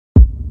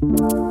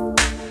Welcome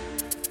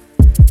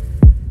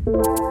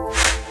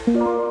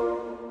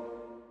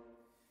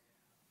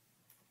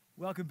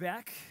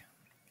back.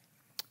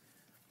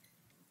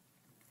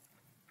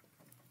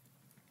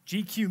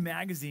 GQ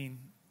magazine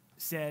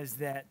says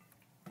that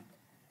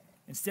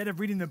instead of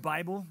reading the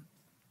Bible,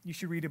 you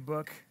should read a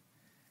book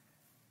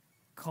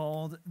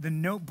called The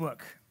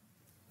Notebook.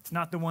 It's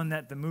not the one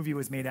that the movie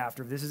was made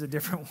after. This is a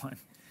different one.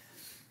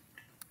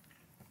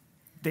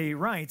 They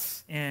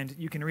write, and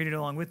you can read it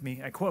along with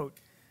me, I quote,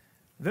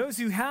 "Those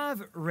who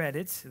have read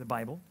it, the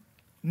Bible,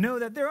 know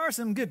that there are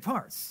some good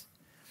parts.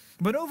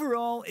 But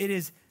overall, it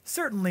is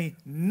certainly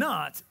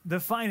not the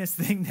finest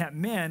thing that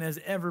man has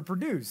ever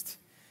produced.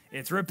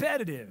 It's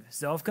repetitive,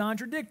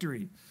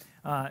 self-contradictory,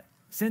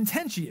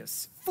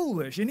 sententious,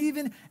 foolish, and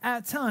even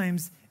at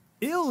times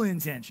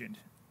ill-intentioned.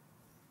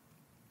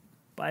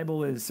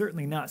 Bible is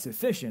certainly not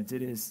sufficient.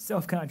 It is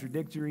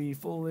self-contradictory,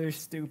 foolish,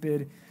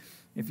 stupid.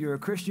 If you're a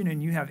Christian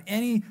and you have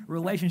any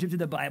relationship to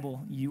the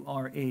Bible, you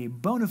are a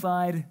bona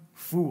fide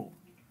fool."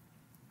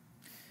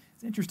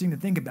 It's interesting to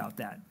think about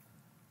that.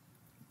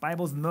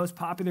 Bible is the most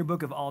popular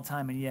book of all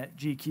time, and yet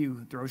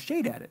GQ throws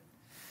shade at it.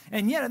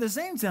 And yet, at the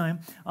same time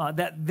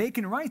that they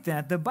can write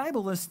that, the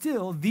Bible is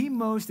still the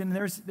most, and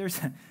there's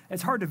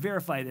it's hard to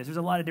verify this. There's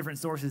a lot of different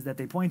sources that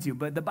they point to,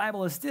 but the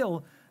Bible is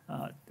still,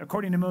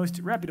 according to most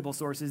reputable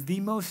sources, the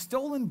most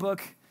stolen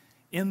book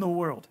in the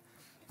world.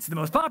 It's the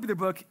most popular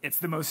book. It's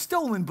the most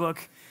stolen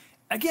book.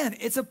 Again,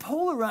 it's a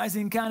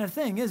polarizing kind of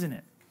thing, isn't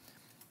it?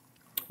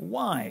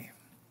 Why?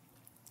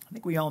 I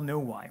think we all know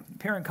why.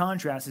 Apparent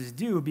contrast is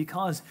due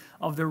because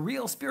of the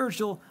real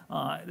spiritual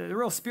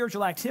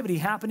activity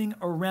happening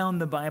around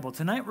the Bible.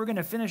 Tonight, we're going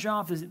to finish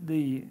off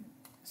the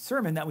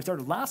sermon that we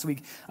started last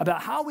week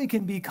about how we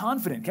can be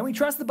confident. Can we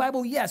trust the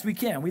Bible? Yes, we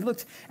can. We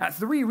looked at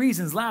 3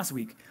 reasons last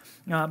week,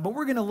 but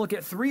we're going to look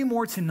at 3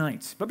 more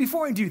tonight. But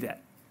before I do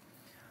that,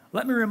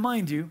 let me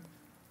remind you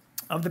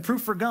of the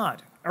proof for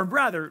God. Or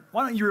rather,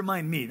 why don't you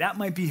remind me? That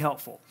might be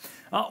helpful.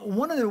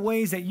 One of the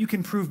ways that you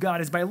can prove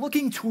God is by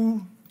looking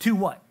to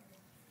what?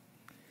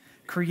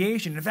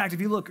 Creation. In fact,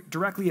 if you look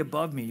directly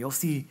above me, you'll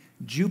see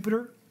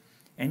Jupiter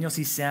and you'll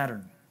see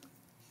Saturn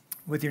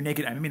with your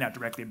naked eye. Maybe not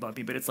directly above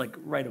me, but it's like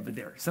right over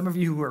there. Some of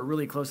you who are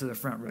really close to the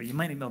front row, you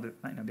might not be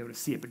able to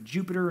see it, but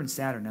Jupiter and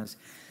Saturn. I was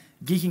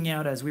geeking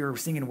out as we were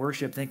singing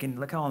worship, thinking,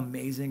 look how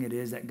amazing it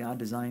is that God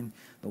designed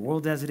the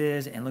world as it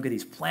is, and look at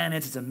these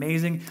planets. It's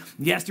amazing.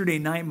 Yesterday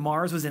night,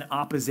 Mars was in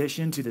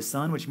opposition to the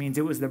sun, which means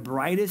it was the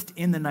brightest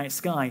in the night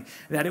sky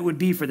that it would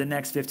be for the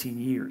next 15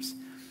 years.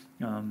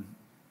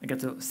 I got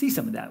to see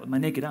some of that with my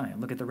naked eye and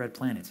look at the red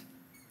planet.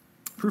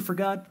 Proof for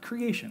God,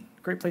 creation.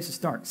 Great place to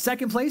start.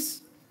 Second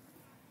place,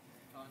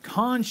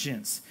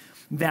 conscience.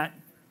 That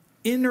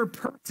inner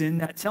person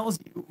that tells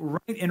you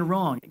right and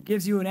wrong. It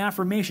gives you an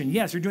affirmation.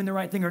 Yes, you're doing the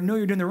right thing, or no,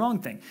 you're doing the wrong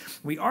thing.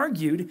 We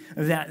argued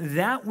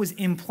that was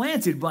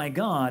implanted by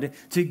God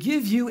to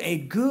give you a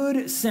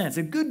good sense,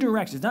 a good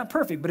direction. It's not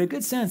perfect, but a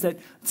good sense that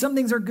some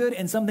things are good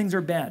and some things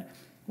are bad.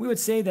 We would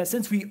say that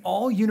since we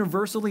all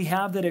universally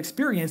have that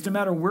experience, no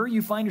matter where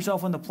you find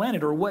yourself on the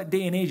planet or what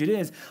day and age it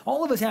is,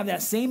 all of us have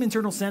that same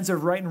internal sense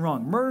of right and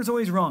wrong. Murder is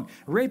always wrong.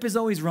 Rape is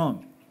always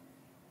wrong.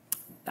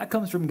 That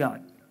comes from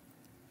God.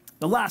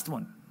 The last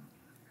one.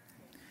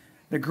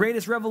 The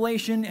greatest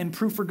revelation and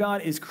proof for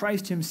God is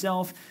Christ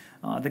himself,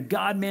 the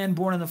God-man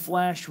born in the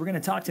flesh. We're going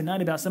to talk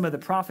tonight about some of the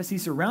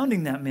prophecies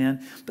surrounding that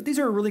man, but these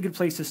are a really good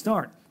place to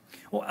start.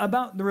 Well,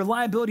 about the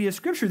reliability of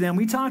Scripture then,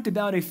 we talked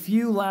about a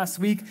few last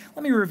week.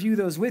 Let me review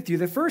those with you.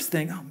 The first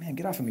thing, oh man,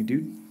 get off of me,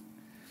 dude.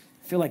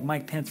 I feel like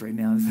Mike Pence right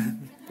now,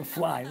 the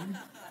fly.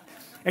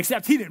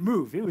 Except he didn't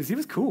move. He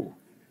was cool.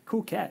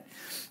 Cool cat.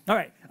 All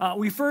right,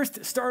 we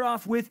first start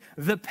off with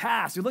the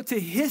past. We look to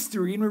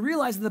history, and we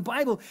realize that the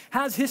Bible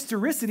has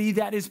historicity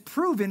that is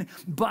proven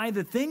by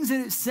the things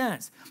that it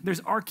says.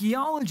 There's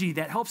archaeology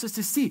that helps us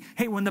to see,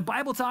 hey, when the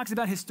Bible talks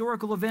about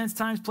historical events,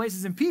 times,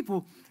 places, and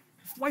people,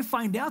 why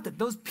find out that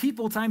those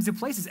people, times, and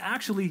places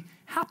actually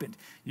happened?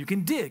 You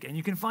can dig and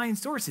you can find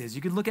sources.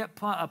 You can look at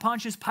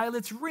Pontius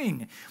Pilate's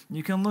ring.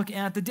 You can look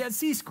at the Dead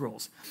Sea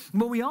Scrolls.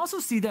 But we also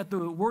see that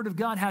the Word of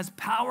God has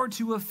power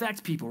to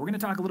affect people. We're going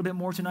to talk a little bit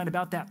more tonight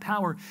about that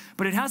power,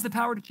 but it has the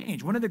power to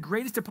change. One of the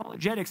greatest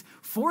apologetics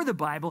for the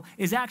Bible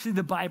is actually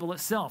the Bible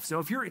itself. So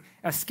if you're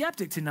a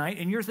skeptic tonight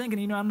and you're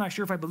thinking, I'm not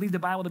sure if I believe the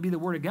Bible to be the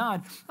Word of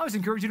God, I always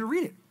encourage you to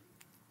read it.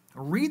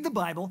 Read the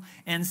Bible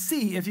and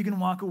see if you can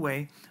walk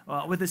away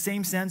with the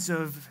same sense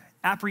of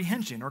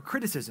apprehension or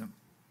criticism.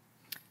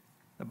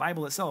 The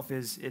Bible itself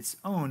is its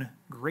own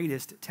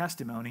greatest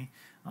testimony.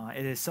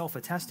 It is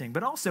self-attesting.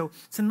 But also,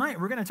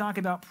 tonight, we're going to talk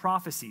about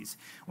prophecies.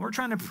 When we're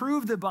trying to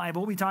prove the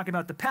Bible, we talk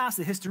about the past,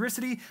 the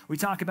historicity. We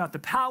talk about the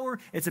power,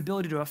 its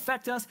ability to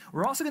affect us.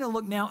 We're also going to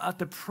look now at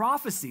the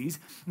prophecies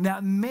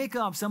that make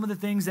up some of the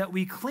things that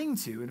we cling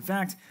to. In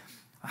fact,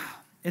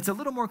 it's a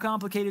little more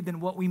complicated than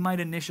what we might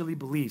initially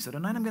believe. So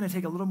tonight I'm going to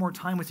take a little more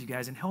time with you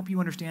guys and help you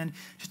understand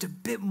just a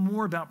bit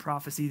more about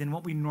prophecy than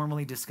what we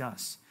normally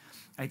discuss.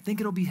 I think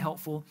it'll be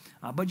helpful,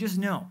 but just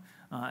know,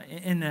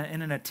 in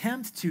an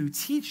attempt to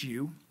teach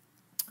you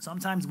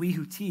Sometimes we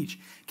who teach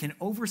can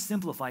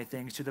oversimplify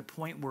things to the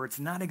point where it's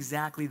not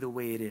exactly the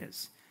way it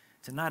is.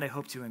 Tonight, I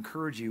hope to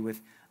encourage you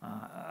with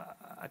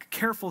a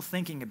careful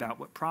thinking about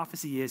what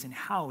prophecy is and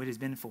how it has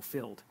been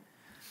fulfilled.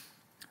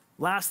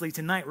 Lastly,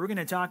 tonight, we're going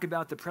to talk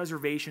about the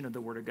preservation of the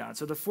Word of God.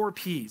 So the 4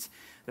 Ps,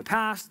 the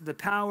past, the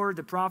power,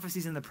 the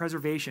prophecies, and the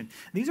preservation.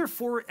 These are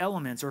 4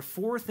 elements or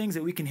 4 things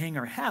that we can hang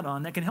our hat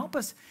on that can help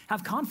us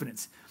have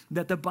confidence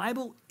that the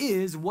Bible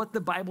is what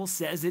the Bible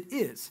says it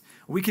is.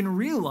 We can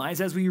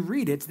realize as we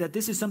read it that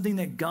this is something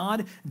that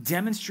God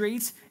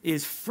demonstrates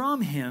is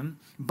from him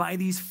by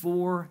these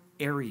 4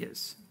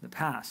 areas: the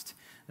past,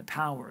 the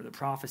power, the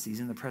prophecies,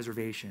 and the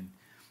preservation.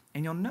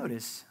 And you'll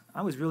notice,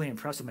 I was really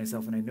impressed with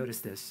myself when I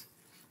noticed this.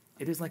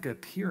 It is like a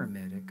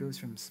pyramid. It goes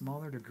from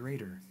smaller to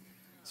greater.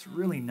 It's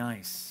really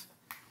nice.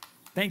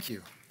 Thank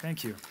you.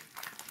 Thank you.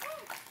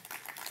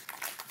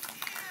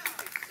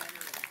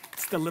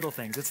 It's the little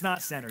things. It's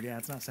not centered. Yeah,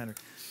 it's not centered.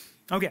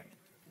 Okay.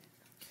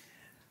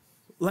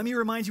 Let me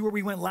remind you where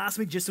we went last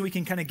week just so we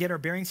can kind of get our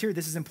bearings here.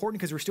 This is important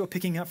because we're still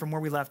picking up from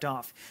where we left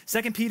off.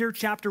 2 Peter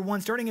chapter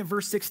 1, starting at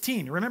verse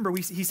 16. Remember,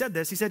 he said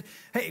this. He said,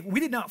 hey, we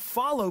did not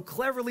follow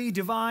cleverly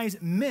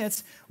devised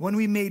myths when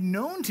we made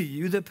known to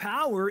you the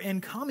power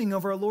and coming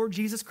of our Lord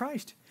Jesus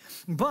Christ.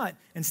 But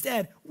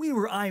instead, we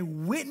were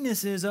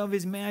eyewitnesses of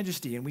his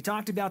majesty. And we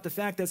talked about the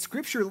fact that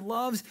Scripture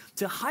loves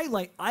to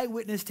highlight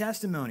eyewitness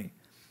testimony.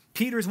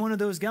 Peter's one of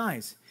those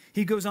guys.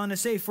 He goes on to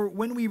say, for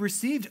when he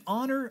received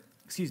honor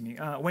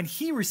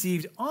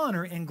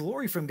and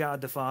glory from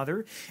God the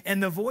Father,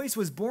 and the voice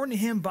was borne to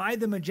him by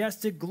the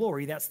majestic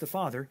glory, that's the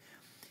Father,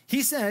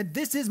 he said,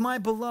 this is my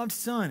beloved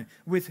Son,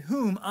 with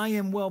whom I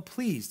am well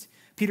pleased.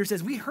 Peter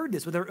says, we heard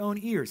this with our own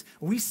ears.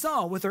 We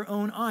saw with our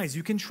own eyes.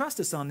 You can trust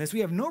us on this.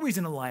 We have no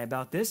reason to lie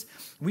about this.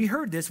 We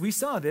heard this, we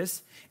saw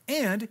this,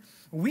 and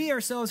we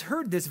ourselves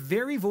heard this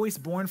very voice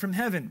born from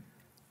heaven.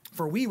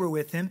 For we were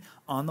with him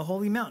on the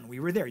holy mountain. We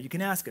were there. You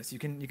can ask us. You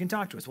can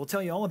talk to us. We'll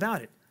tell you all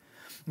about it.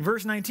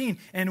 Verse 19,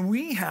 and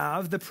we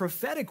have the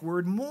prophetic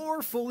word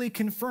more fully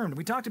confirmed.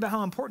 We talked about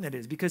how important it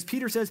is because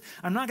Peter says,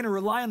 I'm not going to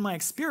rely on my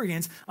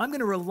experience. I'm going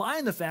to rely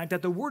on the fact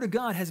that the word of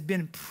God has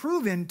been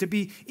proven to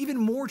be even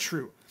more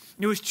true.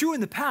 It was true in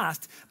the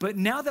past, but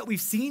now that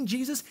we've seen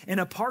Jesus in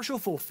a partial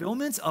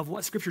fulfillment of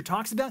what Scripture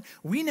talks about,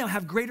 we now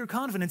have greater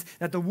confidence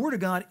that the word of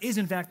God is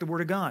in fact the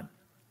word of God.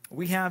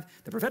 We have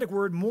the prophetic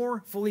word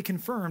more fully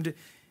confirmed.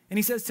 And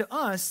he says to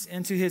us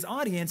and to his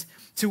audience,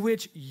 to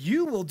which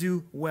you will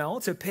do well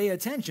to pay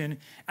attention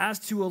as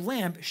to a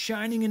lamp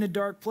shining in a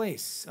dark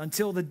place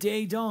until the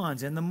day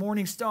dawns and the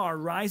morning star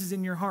rises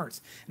in your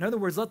hearts. In other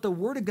words, let the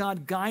word of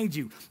God guide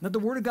you. Let the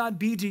word of God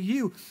be to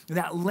you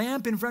that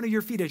lamp in front of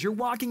your feet as you're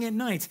walking at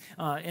night.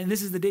 And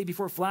this is the day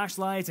before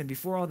flashlights and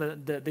before all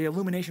the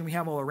illumination we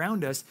have all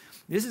around us.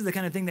 This is the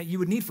kind of thing that you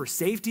would need for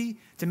safety,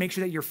 to make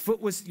sure that your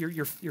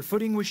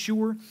footing was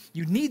sure.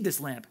 You need this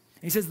lamp.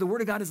 And he says the word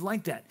of God is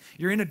like that.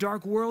 You're in a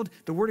dark world,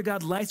 the word of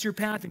God lights your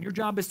path, and your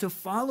job is to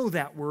follow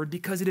that word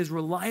because it is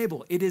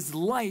reliable. It is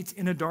light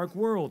in a dark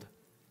world.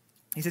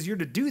 He says you're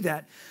to do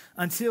that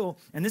until,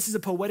 and this is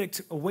a poetic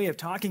way of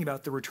talking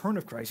about the return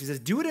of Christ. He says,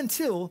 do it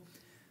until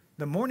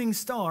the morning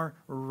star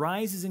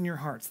rises in your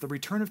hearts. The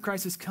return of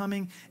Christ is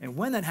coming, and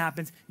when that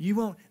happens, you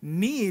won't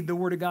need the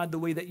word of God the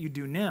way that you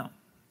do now.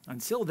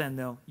 Until then,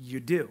 though, you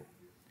do.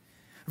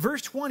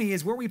 Verse 20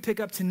 is where we pick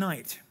up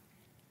tonight.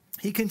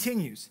 He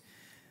continues,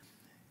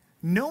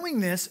 knowing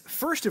this,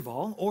 first of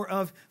all, or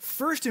of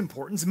first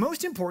importance,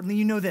 most importantly,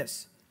 you know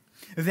this,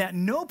 that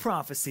no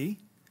prophecy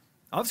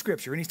of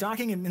Scripture, and he's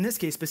talking in this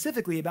case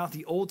specifically about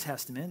the Old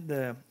Testament,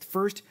 the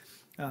first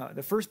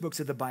books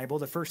of the Bible,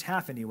 the first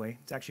half anyway.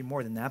 It's actually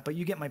more than that, but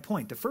you get my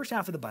point. The first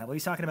half of the Bible,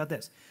 he's talking about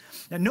this,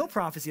 that no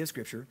prophecy of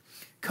Scripture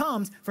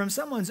comes from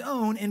someone's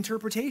own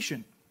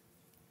interpretation.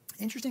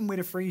 Interesting way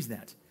to phrase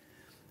that.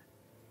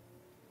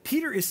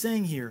 Peter is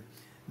saying here,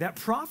 that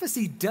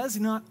prophecy does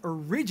not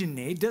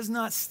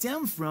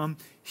stem from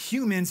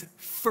humans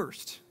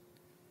first.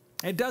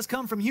 It does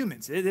come from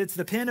humans. It's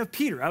the pen of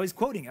Peter. I was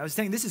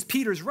saying this is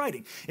Peter's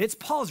writing. It's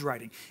Paul's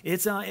writing.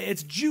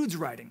 It's Jude's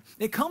writing.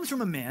 It comes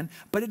from a man,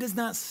 but it does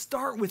not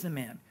start with a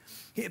man.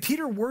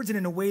 Peter words it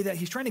in a way that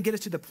he's trying to get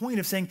us to the point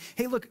of saying,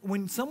 hey, look,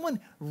 when someone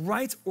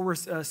writes or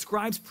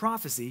scribes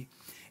prophecy,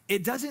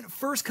 it doesn't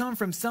first come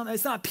from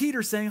it's not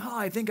Peter saying,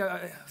 I think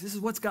this is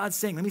what God's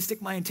saying. Let me stick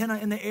my antenna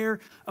in the air.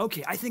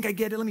 Okay, I think I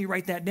get it. Let me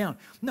write that down.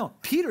 No,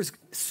 Peter's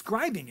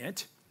scribing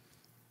it.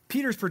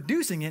 Peter's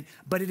producing it,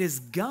 but it is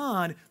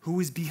God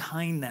who is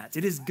behind that.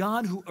 It is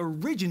God who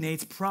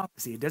originates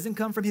prophecy. It doesn't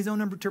come from his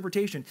own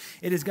interpretation.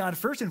 It is God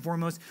first and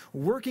foremost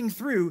working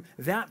through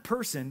that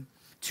person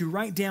to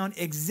write down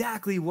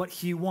exactly what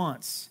he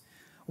wants.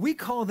 We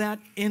call that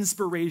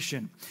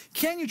inspiration.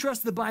 Can you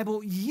trust the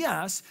Bible?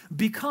 Yes,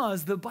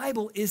 because the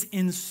Bible is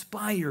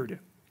inspired.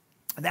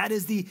 That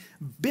is the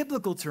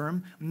biblical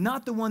term,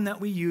 not the one that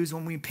we use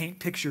when we paint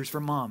pictures for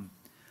Mom.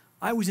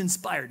 I was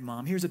inspired,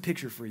 Mom. Here's a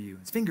picture for you.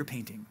 It's finger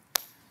painting.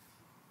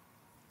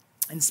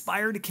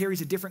 Inspired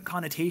carries a different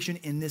connotation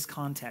in this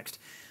context.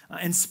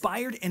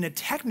 Inspired in a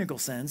technical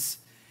sense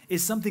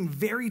is something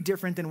very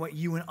different than what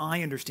you and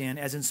I understand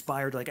as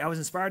inspired. Like, I was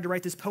inspired to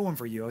write this poem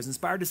for you. I was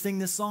inspired to sing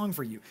this song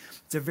for you.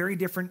 It's a very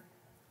different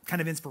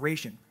kind of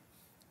inspiration.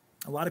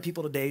 A lot of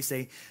people today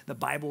say the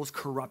Bible is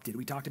corrupted.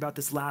 We talked about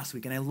this last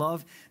week, and I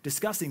love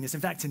discussing this. In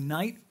fact,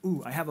 tonight,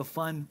 I have a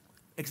fun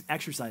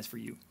exercise for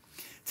you.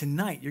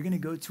 Tonight, you're going to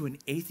go to an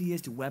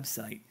atheist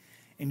website,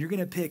 and you're going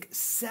to pick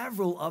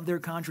several of their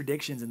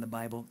contradictions in the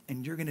Bible,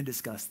 and you're going to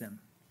discuss them.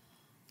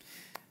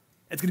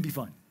 It's going to be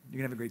fun. You're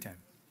going to have a great time.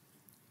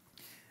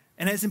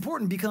 And it's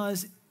important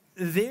because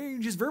they're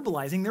just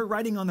verbalizing, they're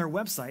writing on their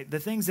website the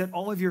things that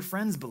all of your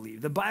friends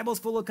believe. The Bible's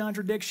full of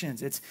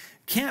contradictions. It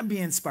can't be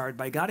inspired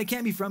by God. It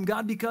can't be from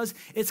God because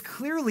it's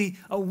clearly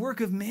a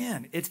work of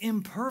man. It's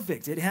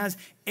imperfect. It has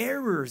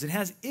errors. It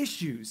has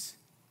issues.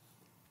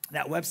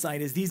 That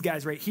website is these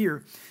guys right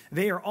here.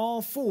 They are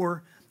all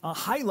for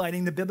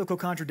highlighting the biblical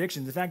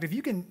contradictions. In fact, if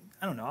you can,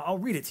 I don't know, I'll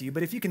read it to you,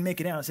 but if you can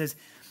make it out, it says,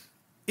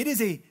 "It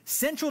is a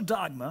central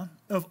dogma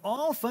of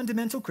all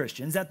fundamental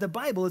Christians that the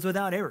Bible is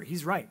without error."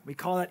 He's right. We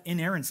call that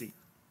inerrancy.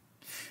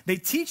 They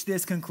teach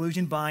this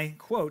conclusion by,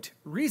 quote,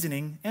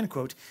 reasoning, end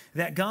quote,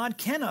 that God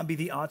cannot be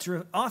the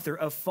author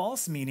of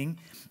false meaning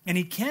and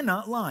he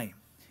cannot lie.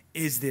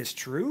 Is this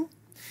true?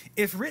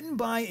 If written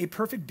by a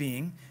perfect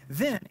being,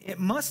 then it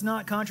must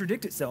not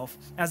contradict itself,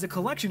 as a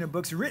collection of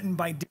books written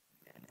by different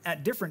men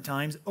at different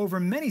times over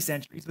many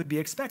centuries would be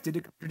expected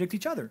to contradict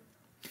each other.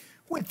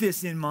 With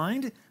this in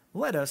mind,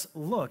 let us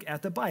look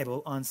at the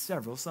Bible on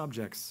several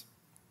subjects.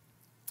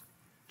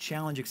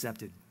 Challenge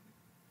accepted.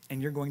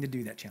 And you're going to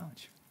do that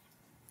challenge.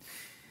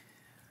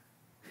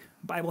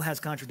 The Bible has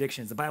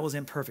contradictions. The Bible is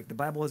imperfect. The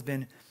Bible has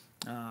been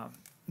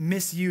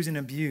misused and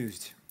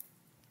abused.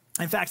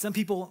 In fact, some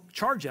people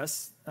charge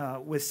us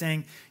with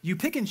saying, you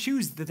pick and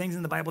choose the things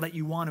in the Bible that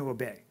you want to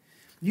obey.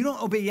 You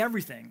don't obey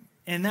everything.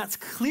 And that's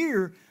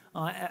clear.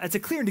 It's a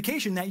clear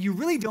indication that you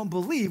really don't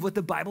believe what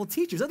the Bible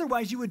teaches.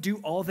 Otherwise, you would do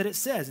all that it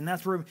says. And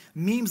that's where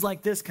memes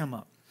like this come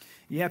up.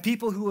 You have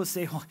people who will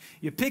say, well,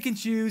 you pick and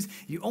choose.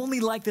 You only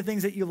like the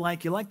things that you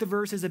like. You like the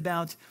verses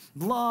about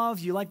love.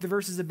 You like the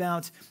verses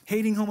about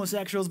hating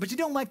homosexuals. But you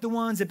don't like the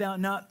ones about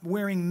not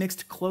wearing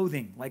mixed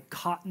clothing, like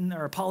cotton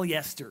or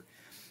polyester.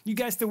 You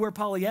guys still wear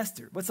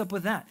polyester. What's up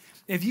with that?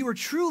 If you were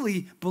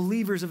truly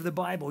believers of the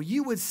Bible,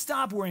 you would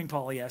stop wearing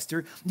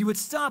polyester. You would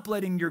stop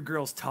letting your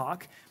girls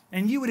talk.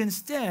 And you would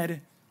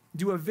instead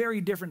do a very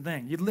different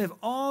thing. You'd live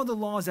all the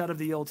laws out of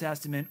the Old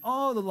Testament,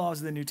 all the laws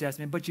of the New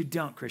Testament, but you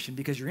don't, Christian,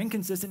 because you're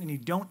inconsistent and you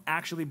don't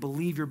actually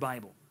believe your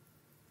Bible.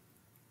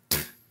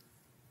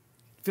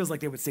 Feels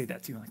like they would say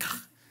that too. Like,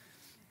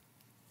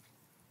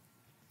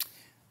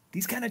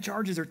 these kind of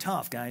charges are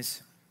tough,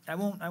 guys. I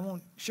won't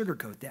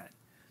sugarcoat that.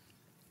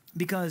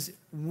 Because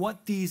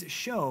what these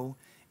show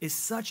is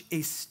such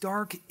a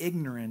stark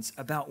ignorance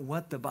about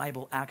what the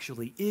Bible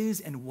actually is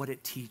and what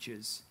it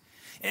teaches.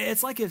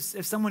 It's like if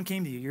someone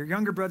came to you, your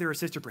younger brother or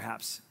sister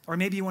perhaps, or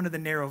maybe one of the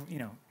narrow,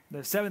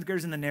 the seventh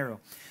graders in the narrow.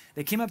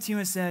 They came up to you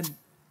and said,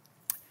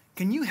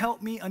 can you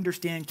help me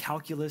understand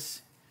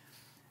calculus?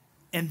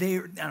 And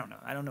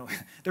I don't know.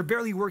 They're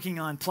barely working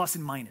on plus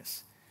and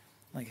minus.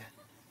 Like,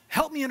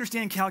 help me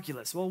understand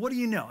calculus. Well, what do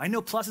you know? I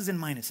know pluses and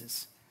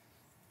minuses.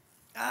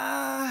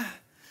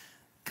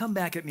 Come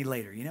back at me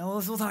later.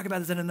 We'll talk about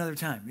this at another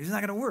time. It's not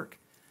going to work.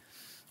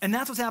 And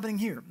that's what's happening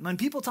here. When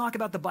people talk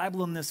about the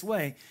Bible in this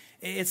way,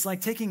 it's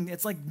like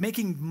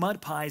making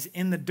mud pies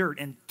in the dirt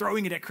and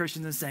throwing it at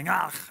Christians and saying,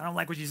 I don't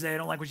like what you say, I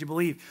don't like what you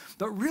believe.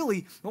 But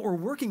really, what we're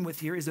working with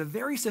here is a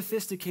very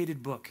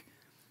sophisticated book.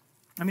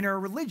 I mean, our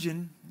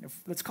religion,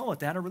 let's call it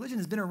that, our religion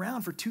has been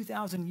around for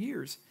 2,000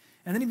 years.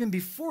 And then even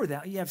before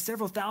that, you have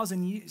several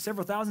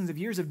thousands of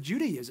years of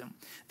Judaism.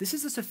 This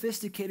is a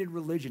sophisticated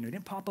religion. It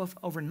didn't pop up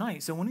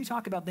overnight. So when we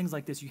talk about things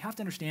like this, you have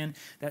to understand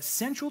that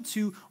central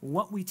to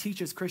what we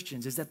teach as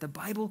Christians is that the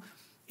Bible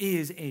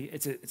is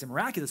it's a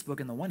miraculous book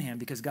on the one hand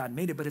because God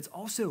made it, but it's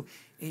also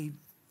let's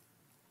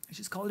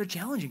just call it a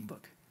challenging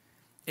book.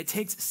 It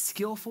takes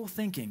skillful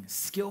thinking,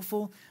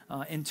 skillful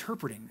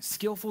interpreting,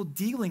 skillful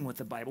dealing with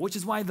the Bible, which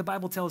is why the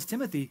Bible tells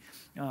Timothy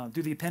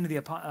through the pen of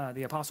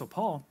the Apostle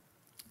Paul,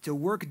 to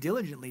work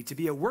diligently, to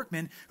be a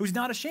workman who's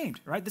not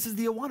ashamed, right? This is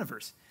the Awana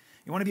verse.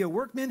 You want to be a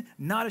workman,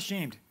 not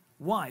ashamed.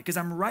 Why? Because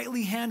I'm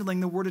rightly handling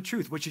the word of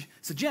truth, which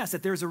suggests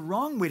that there's a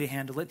wrong way to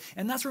handle it,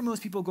 and that's where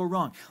most people go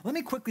wrong. Let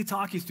me quickly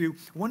talk you through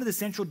one of the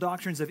central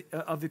doctrines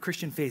of the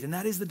Christian faith, and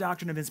that is the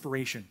doctrine of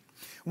inspiration.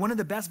 One of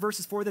the best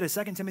verses for that is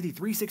 2 Timothy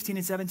 3:16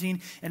 and 17,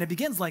 and it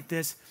begins like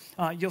this.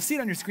 You'll see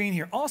it on your screen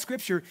here. All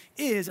Scripture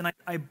is, and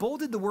I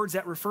bolded the words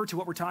that refer to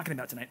what we're talking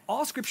about tonight.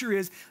 All Scripture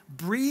is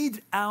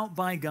breathed out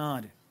by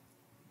God.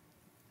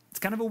 It's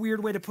kind of a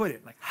weird way to put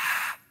it, like,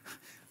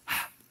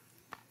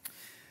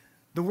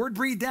 The word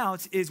breathed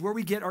out is where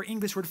we get our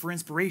English word for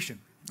inspiration.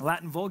 The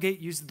Latin Vulgate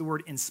uses the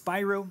word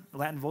inspiro. The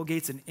Latin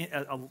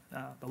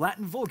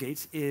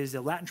Vulgate is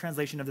a Latin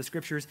translation of the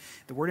Scriptures.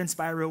 The word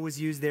inspiro was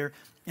used there,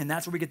 and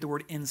that's where we get the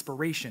word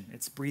inspiration.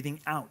 It's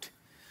breathing out.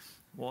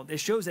 Well, it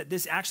shows that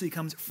this actually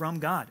comes from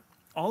God.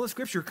 All of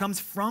Scripture comes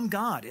from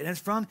God, and it's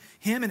from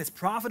him, and it's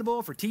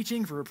profitable for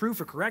teaching, for reproof,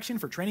 for correction,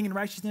 for training in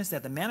righteousness,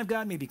 that the man of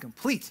God may be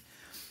complete,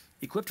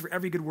 equipped for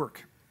every good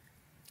work.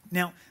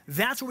 Now,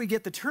 that's where we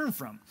get the term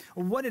from.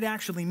 What it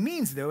actually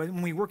means, though,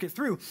 when we work it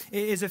through,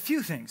 is a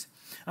few things.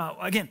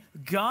 Again,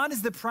 God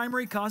is the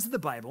primary cause of the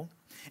Bible,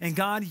 and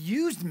God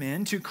used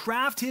men to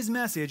craft his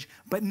message,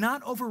 but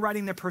not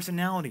overriding their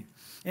personality.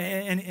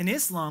 And in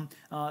Islam,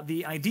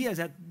 the idea is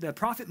that the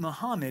Prophet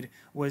Muhammad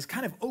was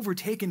kind of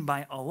overtaken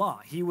by Allah.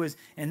 He was,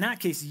 in that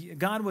case,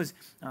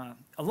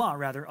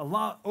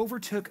 Allah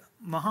overtook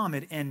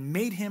Muhammad and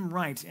made him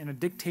write, in a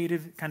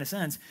dictative kind of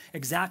sense,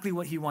 exactly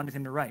what he wanted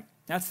him to write.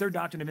 That's their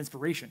doctrine of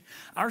inspiration.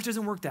 Ours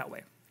doesn't work that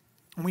way.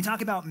 When we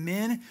talk about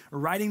men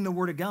writing the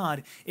word of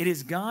God, it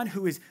is God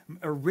who is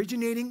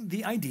originating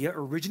the idea,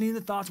 originating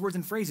the thoughts, words,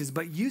 and phrases,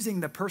 but using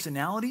the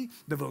personality,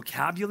 the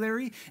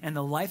vocabulary, and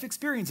the life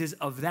experiences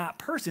of that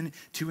person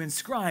to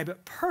inscribe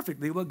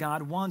perfectly what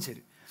God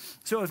wanted.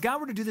 So if God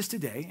were to do this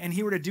today, and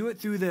he were to do it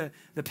through the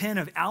pen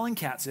of Alan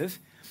Katzeff,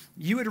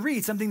 you would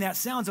read something that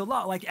sounds a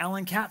lot like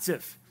Alan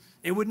Katzeff.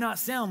 It would not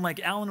sound like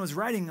Alan was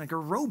writing like a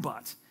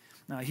robot.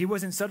 He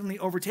wasn't suddenly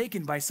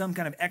overtaken by some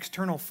kind of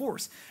external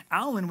force.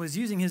 Alan was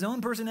using his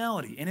own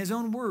personality and his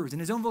own words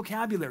and his own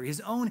vocabulary, his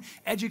own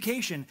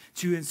education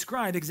to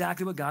inscribe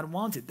exactly what God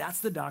wanted. That's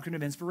the doctrine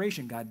of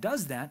inspiration. God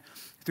does that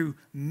through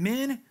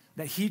men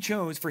that he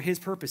chose for his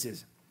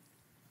purposes.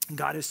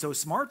 God is so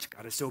smart,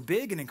 God is so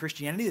big, and in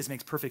Christianity this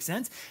makes perfect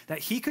sense, that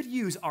he could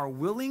use our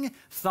willing,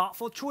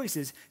 thoughtful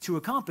choices to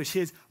accomplish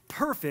his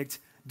perfect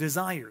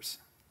desires.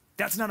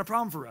 That's not a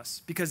problem for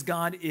us because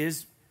God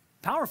is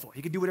powerful.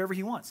 He can do whatever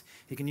he wants.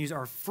 He can use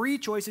our free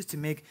choices to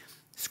make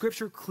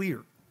Scripture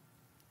clear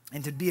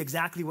and to be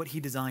exactly what he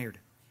desired.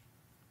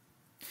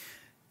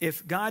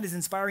 If God is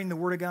inspiring the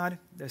Word of God,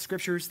 the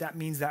Scriptures, that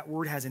means that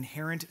Word has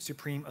inherent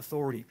supreme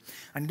authority.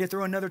 I need to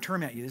throw another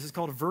term at you. This is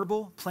called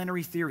verbal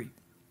plenary theory.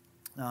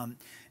 And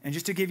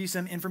just to give you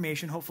some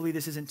information, hopefully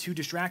this isn't too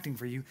distracting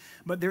for you,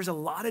 but there's a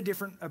lot of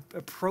different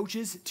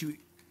approaches to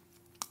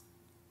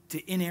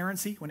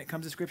inerrancy when it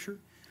comes to Scripture.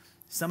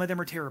 Some of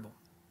them are terrible.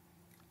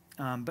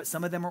 But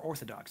some of them are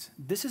orthodox.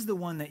 This is the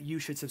one that you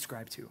should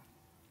subscribe to.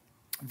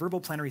 Verbal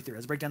plenary theory.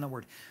 Let's break down that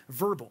word.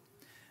 Verbal.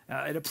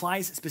 It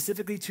applies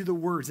specifically to the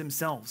words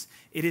themselves.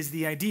 It is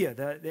the idea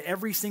that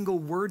every single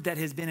word that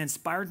has been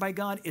inspired by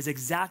God is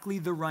exactly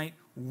the right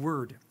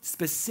word,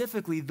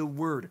 specifically the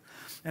word.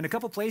 And a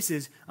couple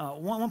places,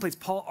 one place,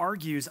 Paul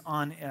argues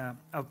on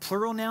a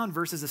plural noun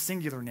versus a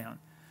singular noun.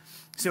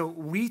 So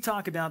we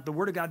talk about the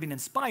word of God being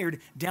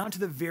inspired down to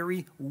the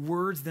very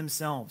words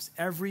themselves.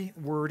 Every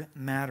word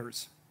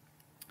matters.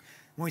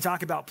 When we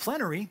talk about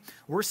plenary,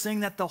 we're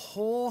saying that the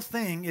whole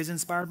thing is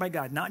inspired by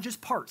God, not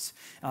just parts.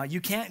 You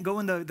can't go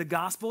in the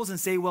Gospels and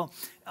say, well,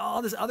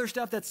 all this other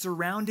stuff that's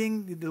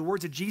surrounding the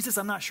words of Jesus,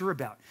 I'm not sure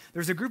about.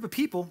 There's a group of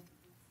people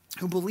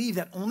who believe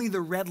that only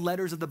the red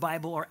letters of the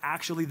Bible are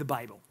actually the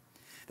Bible.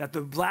 That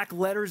the black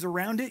letters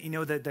around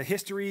it, the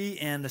history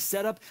and the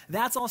setup,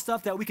 that's all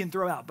stuff that we can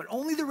throw out. But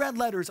only the red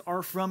letters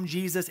are from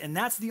Jesus, and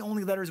that's the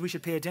only letters we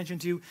should pay attention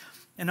to.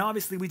 And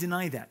obviously, we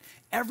deny that.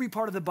 Every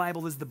part of the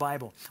Bible is the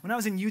Bible. When I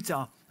was in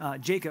Utah,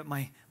 Jacob,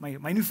 my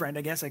new friend,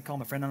 I guess I call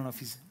him a friend. I don't know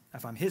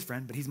if I'm his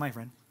friend, but he's my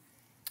friend.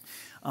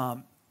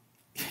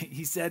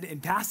 He said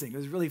in passing, it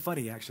was really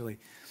funny, actually.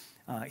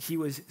 He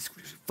was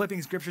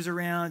flipping scriptures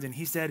around, and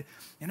he said,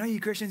 you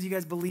Christians, you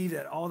guys believe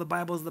that all the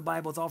Bible is the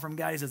Bible, it's all from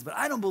God. He says, but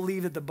I don't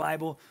believe that the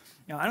Bible,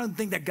 I don't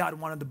think that God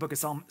wanted the book of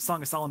Song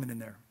of Solomon in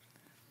there.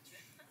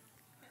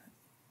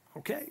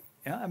 Okay,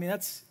 yeah,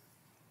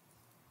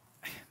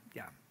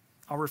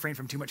 I'll refrain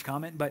from too much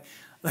comment, but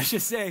let's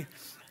just say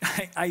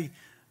I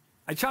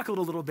chuckled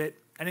a little bit.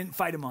 I didn't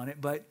fight him on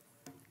it, but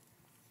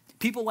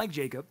people like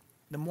Jacob,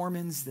 the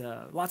Mormons,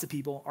 lots of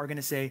people are going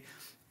to say,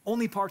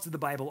 only parts of the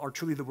Bible are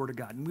truly the Word of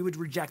God. And we would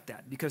reject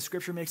that because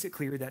Scripture makes it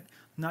clear that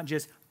not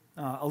just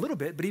a little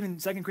bit, but even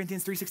 2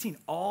 Corinthians 3:16,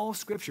 all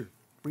Scripture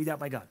breathed out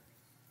by God.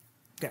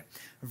 Okay,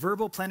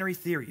 verbal plenary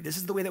theory. This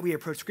is the way that we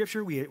approach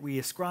Scripture. We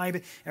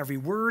ascribe every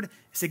word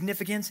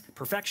significance,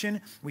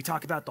 perfection. We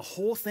talk about the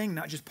whole thing,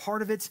 not just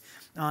part of it.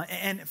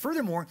 And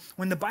furthermore,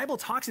 when the Bible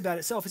talks about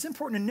itself, it's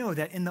important to know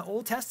that in the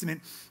Old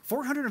Testament,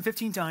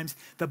 415 times,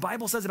 the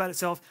Bible says about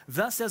itself,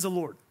 thus says the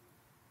Lord.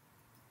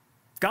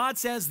 God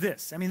says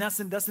this.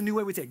 That's the new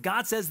way we say it.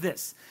 God says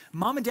this.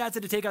 Mom and dad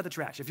said to take out the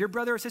trash. If your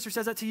brother or sister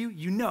says that to you,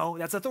 you know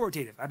that's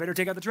authoritative. I better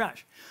take out the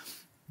trash.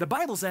 The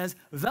Bible says,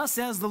 thus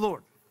says the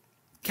Lord.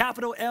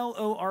 Capital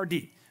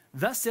L-O-R-D.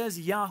 Thus says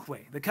Yahweh,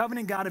 the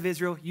covenant God of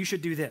Israel, you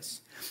should do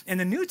this. In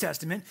the New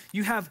Testament,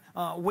 you have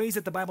ways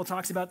that the Bible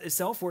talks about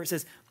itself where it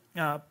says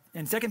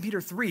in 2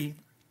 Peter 3,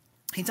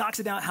 he talks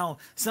about how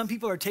some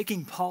people are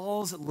taking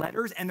Paul's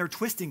letters and they're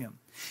twisting them.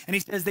 And he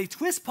says they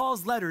twist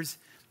Paul's letters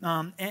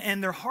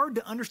and they're hard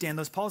to understand,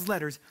 those Paul's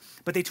letters,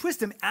 but they twist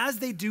them as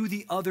they do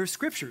the other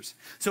scriptures.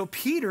 So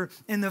Peter,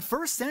 in the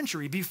first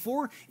century,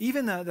 before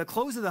even the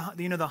close of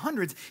the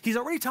hundreds, he's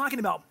already talking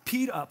about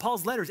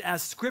Paul's letters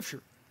as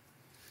scripture.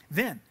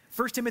 Then,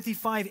 1 Timothy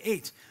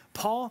 5:8,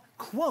 Paul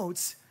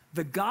quotes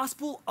the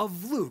Gospel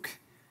of Luke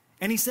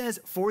And he says,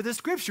 for the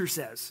scripture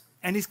says,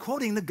 and he's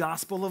quoting the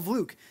Gospel of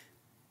Luke.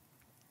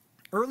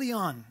 Early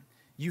on,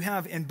 you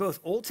have in both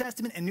Old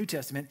Testament and New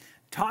Testament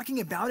talking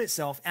about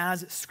itself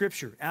as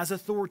scripture, as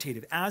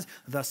authoritative, as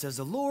thus says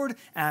the Lord,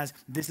 as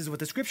this is what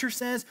the scripture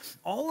says.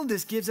 All of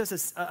this gives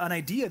us an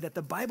idea that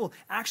the Bible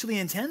actually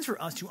intends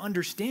for us to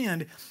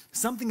understand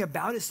something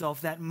about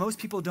itself that most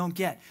people don't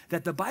get,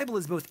 that the Bible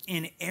is both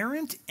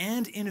inerrant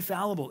and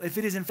infallible. If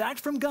it is in fact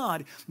from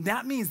God,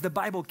 that means the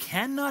Bible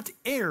cannot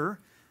err,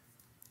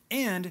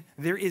 and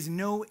there is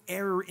no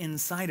error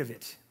inside of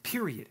it,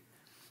 period.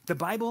 The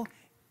Bible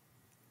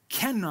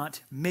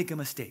cannot make a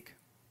mistake.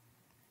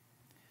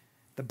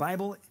 The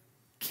Bible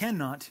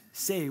cannot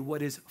say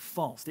what is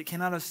false. It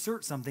cannot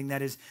assert something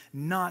that is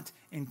not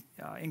in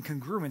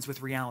congruence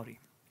with reality.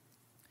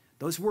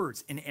 Those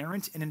words,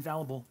 inerrant and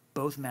infallible,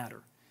 both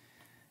matter.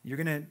 You're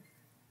going to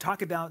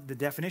talk about the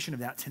definition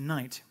of that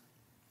tonight,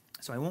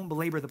 so I won't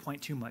belabor the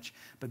point too much,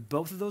 but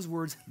both of those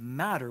words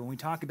matter when we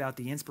talk about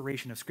the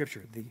inspiration of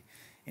Scripture, the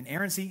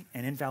inerrancy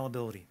and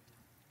infallibility.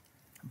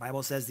 The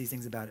Bible says these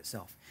things about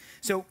itself.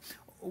 So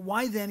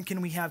why then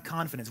can we have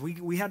confidence?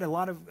 We had a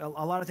lot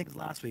of things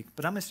last week,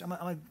 but I'm going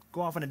to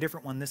go off on a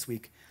different one this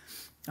week.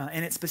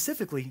 And it's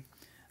specifically,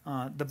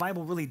 the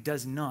Bible really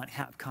does not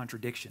have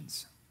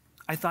contradictions.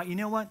 I thought, you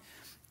know what?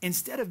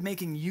 Instead of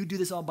making you do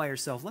this all by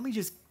yourself, let me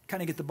just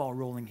kind of get the ball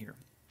rolling here.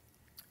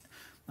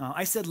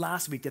 I said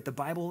last week that the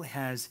Bible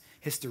has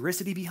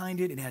historicity behind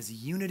it. It has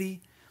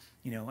unity.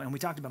 And we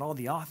talked about all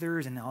the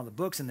authors and all the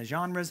books and the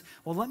genres.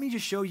 Well, let me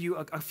just show you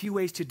a few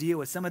ways to deal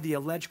with some of the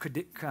alleged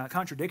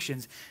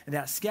contradictions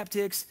that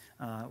skeptics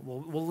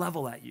will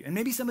level at you. And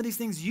maybe some of these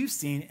things you've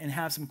seen and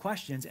have some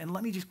questions. And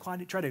let me just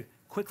try to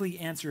quickly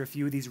answer a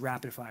few of these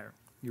rapid fire.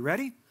 You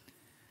ready?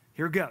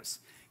 Here it goes.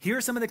 Here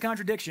are some of the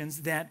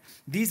contradictions that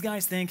these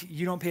guys think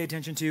you don't pay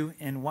attention to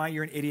and why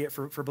you're an idiot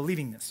for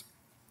believing this.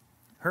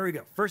 Here we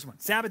go. First one,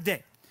 Sabbath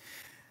day.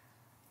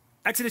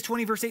 Exodus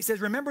 20, verse 8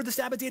 says, remember the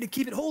Sabbath day to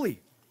keep it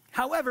holy.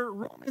 However,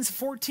 Romans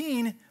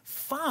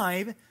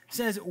 14:5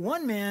 says,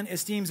 one man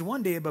esteems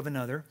one day above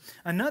another,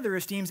 another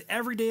esteems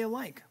every day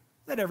alike.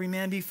 Let every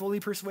man be fully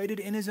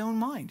persuaded in his own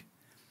mind.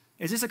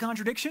 Is this a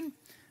contradiction?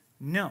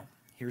 No.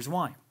 Here's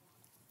why.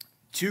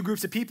 Two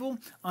groups of people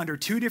under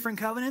two different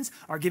covenants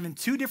are given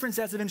two different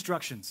sets of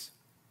instructions.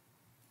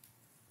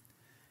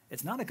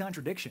 It's not a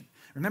contradiction.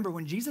 Remember,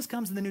 when Jesus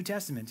comes in the New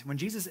Testament, when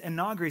Jesus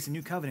inaugurates a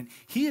new covenant,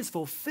 he has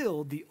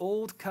fulfilled the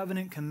old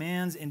covenant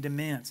commands and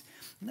demands.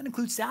 And that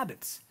includes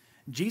Sabbaths.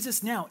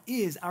 Jesus now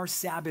is our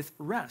Sabbath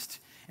rest.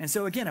 And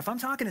so again, if I'm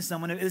talking to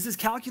someone, this is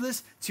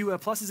calculus to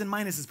pluses and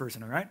minuses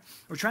person, all right?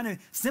 We're trying to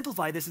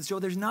simplify this and show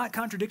there's not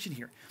contradiction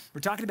here.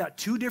 We're talking about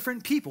two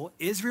different people,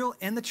 Israel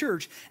and the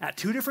church, at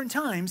two different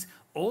times,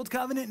 Old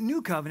Covenant,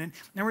 New Covenant,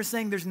 and we're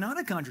saying there's not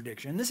a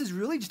contradiction. This is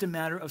really just a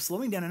matter of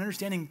slowing down and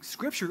understanding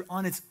Scripture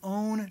on its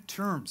own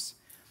terms.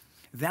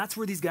 That's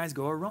where these guys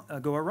go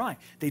awry.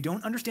 They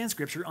don't understand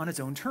Scripture on its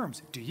own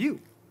terms. Do you?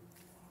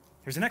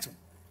 Here's the next one.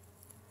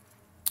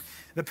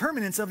 The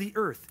permanence of the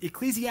earth.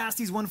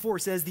 Ecclesiastes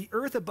 1:4 says the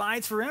earth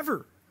abides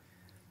forever.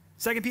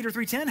 2 Peter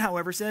 3:10,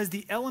 however, says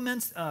the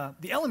elements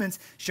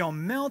shall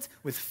melt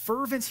with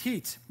fervent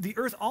heat. The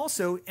earth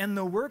also and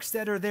the works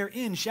that are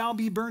therein shall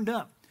be burned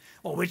up.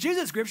 Well, which is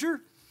it, Scripture?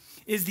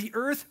 Is the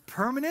earth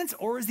permanent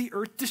or is the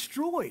earth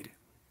destroyed?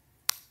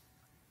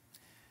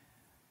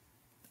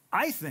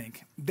 I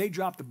think they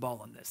dropped the ball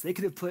on this. They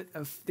could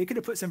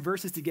have put some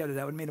verses together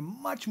that would have made a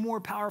much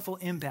more powerful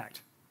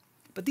impact.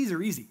 But these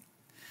are easy.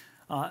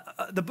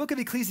 The book of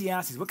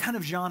Ecclesiastes, what kind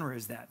of genre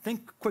is that?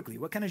 Think quickly.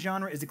 What kind of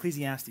genre is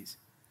Ecclesiastes?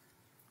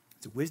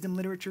 It's wisdom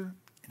literature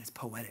and it's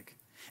poetic.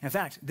 In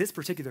fact, this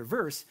particular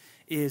verse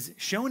is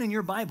shown in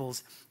your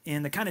Bibles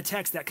in the kind of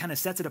text that kind of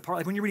sets it apart.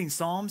 Like when you're reading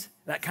Psalms,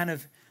 that kind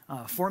of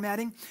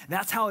formatting,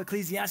 that's how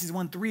Ecclesiastes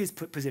 1:3 is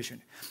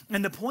positioned.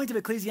 And the point of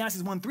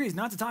Ecclesiastes 1:3 is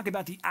not to talk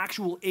about the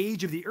actual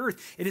age of the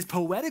earth. It is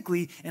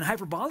poetically and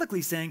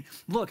hyperbolically saying,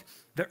 look,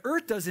 the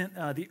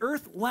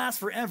earth lasts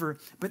forever,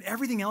 but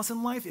everything else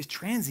in life is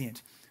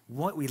transient.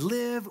 We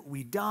live,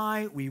 we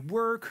die, we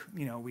work,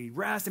 we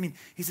rest. I mean,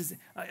 he says,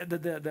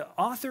 the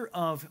author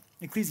of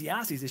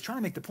Ecclesiastes is trying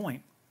to make the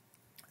point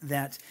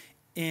that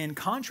in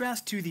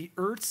contrast to the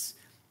earth's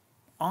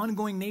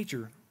ongoing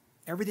nature,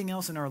 everything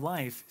else in our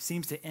life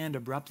seems to end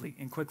abruptly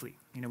and quickly.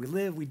 We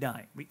live, we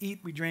die. We eat,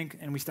 we drink,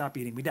 and we stop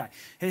eating, we die.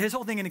 His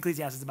whole thing in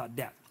Ecclesiastes is about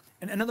death.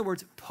 In other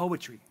words,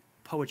 poetry.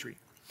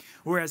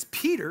 Whereas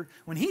Peter,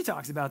 when he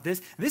talks about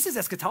this is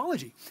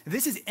eschatology.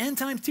 This is end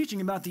times teaching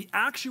about the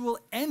actual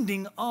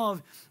ending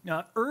of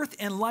earth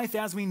and life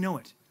as we know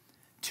it.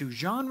 Two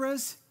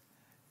genres,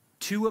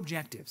 two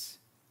objectives.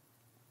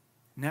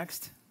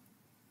 Next.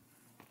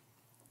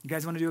 You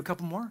guys want to do a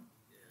couple more?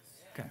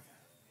 Okay.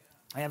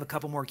 I have a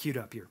couple more queued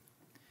up here.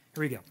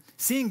 Here we go.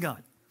 Seeing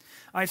God.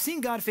 I've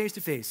seen God face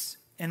to face,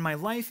 and my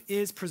life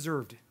is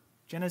preserved.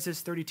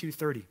 Genesis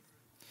 32:30.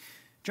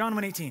 John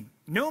 1:18.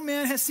 No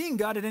man has seen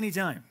God at any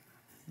time.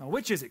 Now,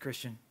 which is it,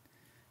 Christian?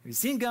 Have you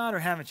seen God or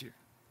haven't you?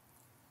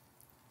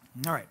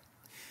 All right.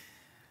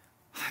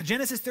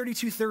 Genesis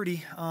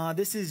 32:30,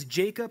 this is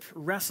Jacob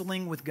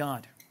wrestling with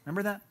God.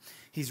 Remember that?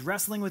 He's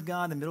wrestling with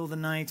God in the middle of the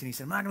night, and he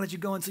said, I'm not going to let you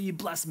go until you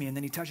bless me. And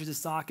then he touches his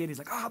socket. He's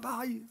like,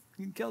 bah,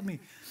 you killed me.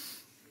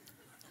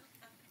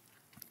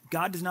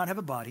 God does not have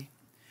a body.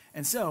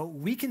 And so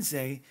we can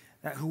say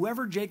that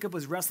whoever Jacob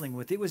was wrestling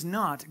with, it was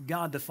not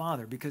God the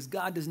Father, because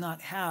God does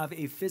not have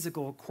a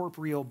physical,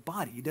 corporeal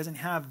body. He doesn't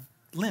have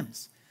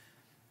limbs.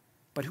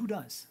 But who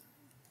does?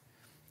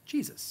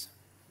 Jesus.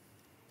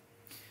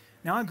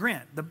 Now, I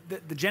grant,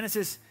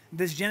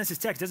 this Genesis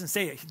text doesn't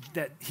say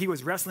that he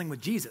was wrestling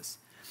with Jesus.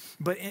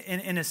 But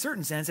in a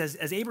certain sense,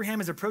 as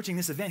Abraham is approaching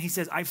this event, he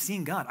says, I've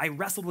seen God. I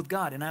wrestled with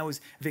God, and I was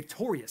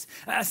victorious.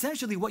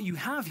 Essentially, what you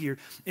have here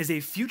is a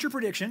future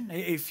prediction,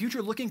 a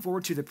future looking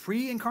forward to the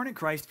pre-incarnate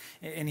Christ.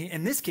 And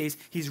in this case,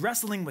 he's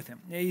wrestling with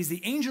him. He's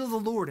the angel of the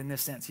Lord in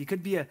this sense. He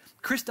could be a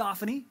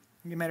Christophany.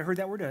 You might have heard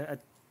that word, an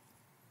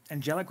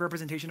angelic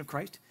representation of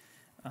Christ.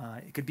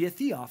 It could be a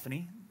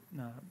theophany,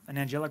 an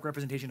angelic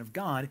representation of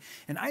God.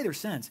 In either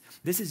sense,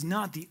 this is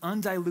not the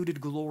undiluted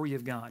glory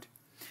of God.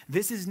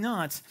 This is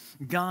not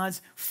God's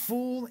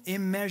full,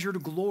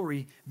 immeasured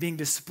glory being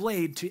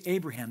displayed to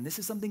Abraham. This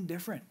is something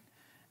different.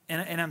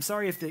 And I'm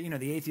sorry if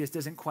the atheist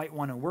doesn't quite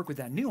want to work with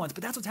that nuance,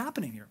 but that's what's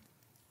happening here.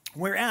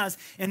 Whereas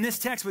in this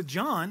text with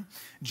John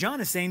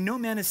is saying no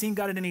man has seen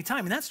God at any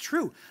time. And that's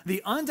true.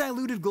 The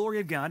undiluted glory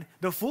of God,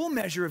 the full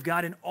measure of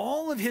God in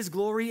all of his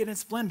glory and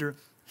its splendor,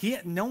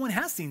 no one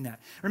has seen that.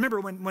 Remember,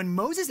 when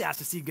Moses asked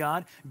to see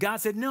God, God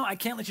said, no, I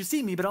can't let you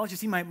see me, but I'll let you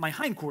see my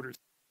hindquarters.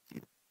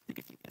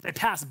 They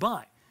passed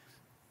by.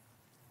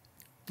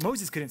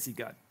 Moses couldn't see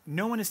God.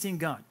 No one has seen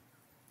God.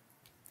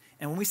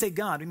 And when we say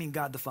God, we mean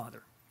God the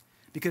Father.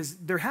 Because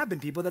there have been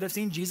people that have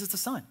seen Jesus the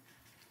Son,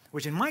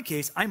 which in my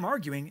case, I'm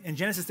arguing in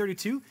Genesis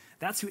 32,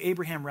 that's who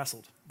Abraham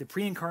wrestled, the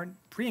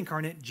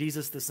pre-incarnate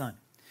Jesus the Son.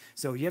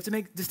 So you have to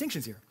make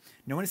distinctions here.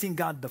 No one has seen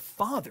God the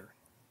Father,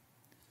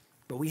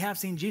 but we have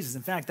seen Jesus.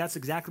 In fact, that's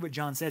exactly what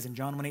John says in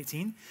John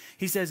 1:18.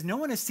 He says, no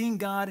one has seen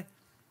God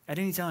at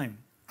any time,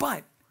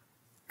 but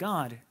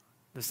God,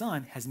 the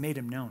Son, has made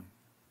him known.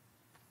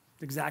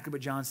 That's exactly what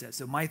John says.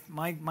 So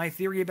my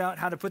theory about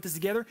how to put this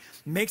together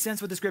makes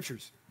sense with the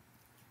scriptures.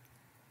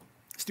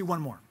 Let's do one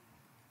more.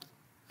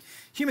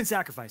 Human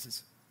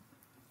sacrifices.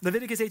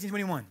 Leviticus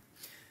 18:21.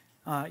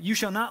 You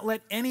shall not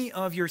let any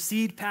of your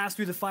seed pass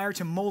through the fire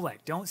to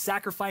Molech. Don't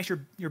sacrifice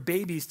your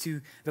babies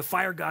to the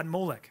fire god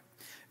Molech.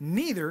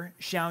 Neither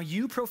shall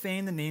you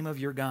profane the name of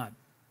your God.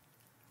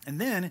 And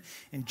then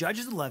in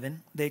Judges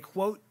 11, they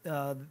quote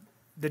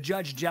the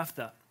judge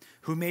Jephthah,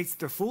 who makes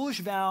the foolish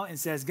vow and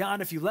says,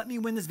 God, if you let me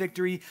win this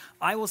victory,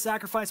 I will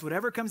sacrifice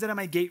whatever comes out of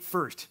my gate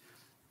first.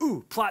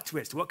 Ooh, plot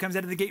twist. What comes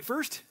out of the gate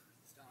first?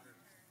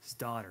 His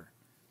daughter.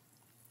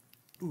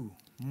 Ooh,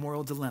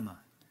 moral dilemma.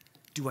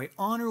 Do I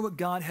honor what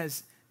God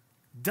has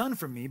done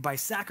for me by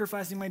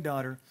sacrificing my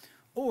daughter,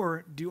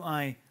 or do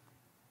I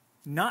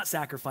not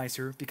sacrifice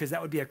her because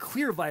that would be a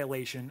clear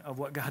violation of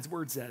what God's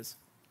word says?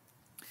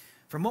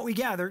 From what we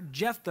gather,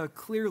 Jephthah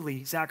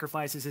clearly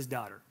sacrifices his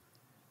daughter.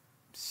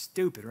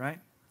 Stupid, right?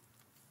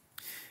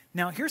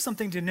 Now, here's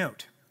something to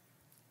note.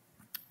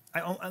 I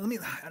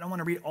don't want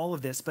to read all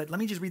of this, but let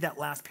me just read that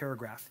last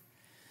paragraph.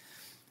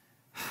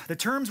 The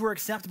terms were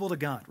acceptable to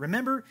God.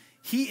 Remember,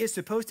 he is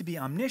supposed to be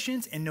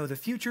omniscient and know the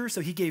future, so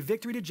he gave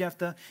victory to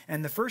Jephthah,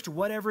 and the first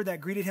whatever that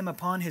greeted him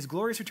upon his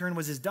glorious return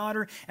was his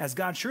daughter, as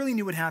God surely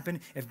knew would happen.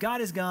 If God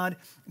is God,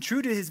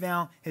 true to his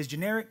vow, the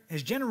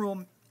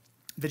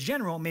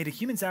general made a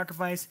human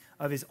sacrifice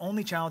of his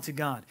only child to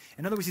God.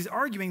 In other words, he's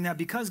arguing that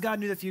because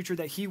God knew the future,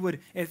 that he would,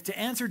 to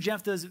answer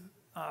Jephthah's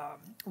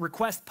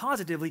request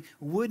positively,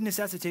 would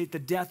necessitate the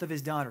death of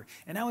his daughter.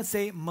 And I would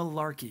say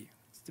malarkey.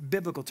 It's a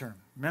biblical term.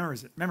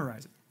 Memorize it.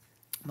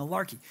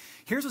 Malarkey.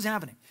 Here's what's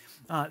happening.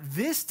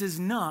 This does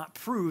not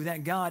prove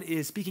that God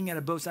is speaking out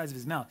of both sides of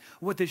his mouth.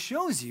 What this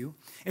shows you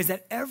is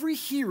that every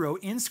hero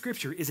in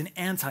Scripture is an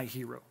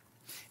anti-hero.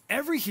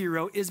 Every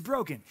hero is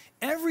broken.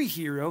 Every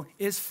hero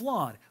is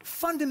flawed,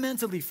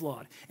 fundamentally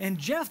flawed. And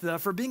Jephthah,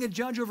 for being a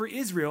judge over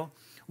Israel,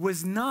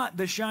 was not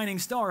the shining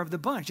star of the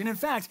bunch. And in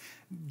fact,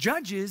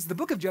 Judges, the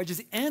book of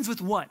Judges, ends with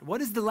what?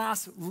 What is the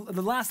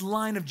last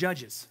line of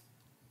Judges?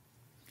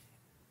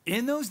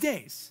 In those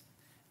days,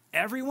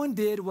 everyone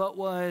did what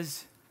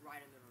was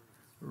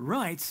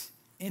right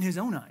in his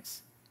own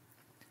eyes.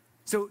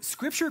 So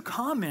Scripture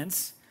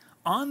comments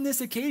on this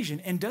occasion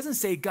and doesn't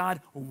say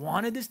God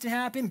wanted this to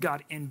happen,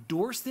 God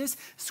endorsed this.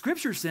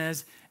 Scripture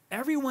says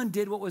everyone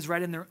did what was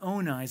right in their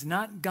own eyes,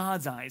 not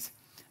God's eyes.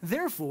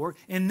 Therefore,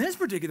 in this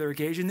particular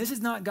occasion, this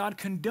is not God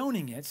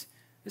condoning it.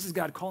 This is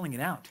God calling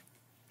it out.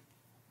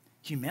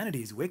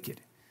 Humanity is wicked.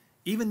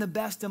 Even the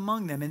best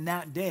among them in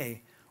that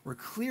day were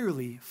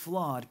clearly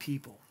flawed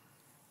people.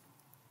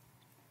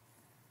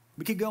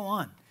 We could go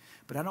on,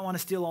 but I don't want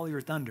to steal all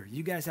your thunder.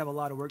 You guys have a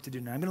lot of work to do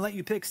now. I'm going to let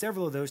you pick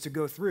several of those to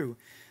go through,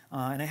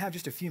 and I have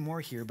just a few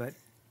more here, but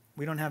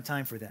we don't have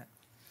time for that.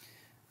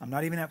 I'm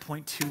not even at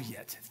point 2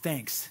 yet.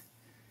 Thanks.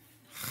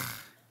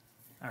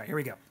 All right, here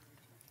we go.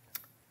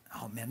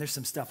 Oh, man, there's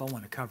some stuff I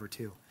want to cover,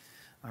 too.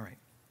 All right.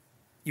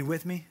 You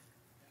with me?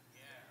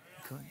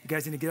 Cool. You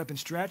guys need to get up and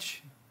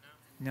stretch?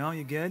 No,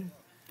 you good?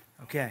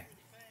 Okay.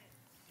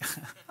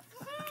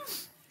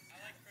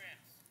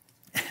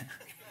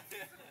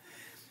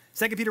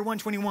 2 Peter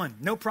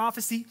 1:21, no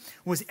prophecy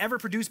was ever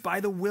produced by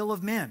the will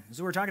of man. This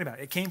is what we're talking about.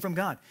 It came from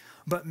God.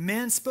 But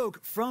men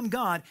spoke from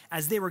God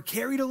as they were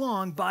carried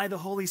along by the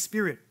Holy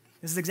Spirit.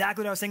 This is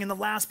exactly what I was saying in the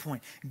last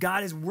point.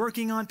 God is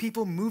working on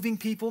people, moving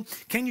people.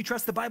 Can you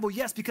trust the Bible?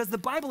 Yes, because the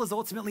Bible is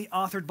ultimately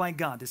authored by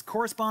God. This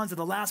corresponds to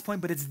the last point,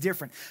 but it's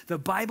different. The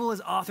Bible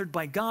is authored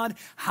by God.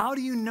 How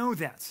do you know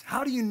that?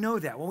 How do you know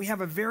that? Well, we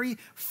have a very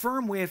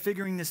firm way of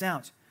figuring this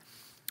out.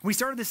 We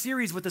started the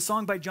series with a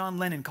song by John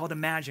Lennon called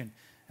Imagine.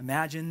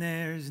 Imagine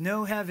there's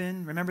no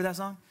heaven. Remember that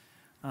song?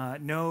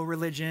 No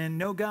religion,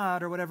 no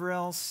God, or whatever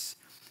else.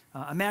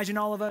 Imagine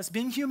all of us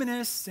being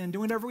humanists and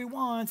doing whatever we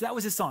want. That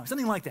was his song,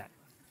 something like that.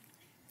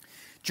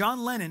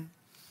 John Lennon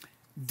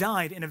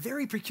died in a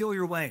very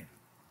peculiar way.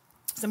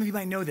 Some of you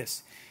might know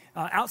this.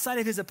 Outside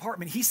of his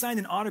apartment, he signed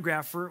an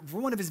autograph for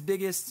one of his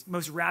biggest,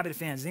 most rabid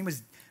fans. His name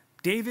was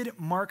David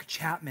Mark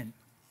Chapman.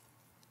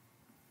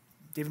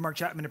 David Mark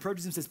Chapman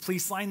approaches him and says,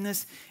 please sign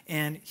this,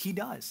 and he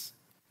does.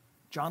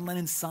 John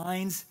Lennon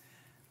signs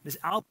this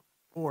album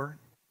for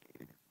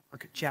David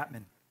Mark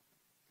Chapman.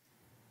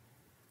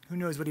 Who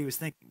knows what he was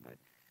thinking, but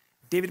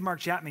David Mark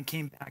Chapman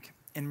came back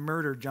and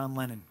murdered John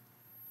Lennon.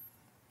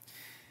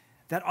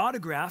 That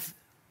autograph,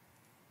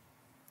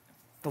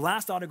 the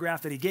last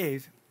autograph that he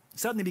gave,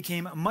 suddenly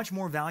became much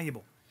more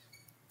valuable.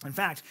 In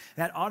fact,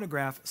 that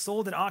autograph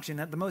sold at auction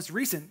at the most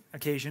recent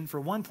occasion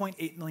for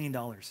 $1.8 million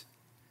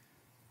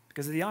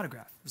because of the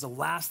autograph. It was the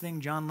last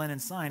thing John Lennon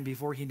signed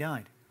before he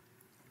died.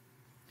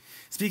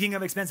 Speaking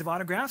of expensive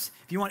autographs,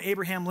 if you want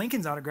Abraham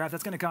Lincoln's autograph,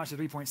 that's going to cost you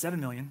 $3.7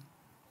 million.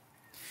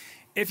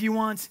 If you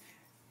want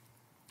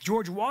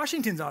George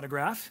Washington's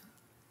autograph,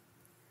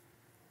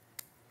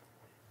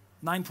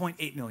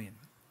 $9.8 million.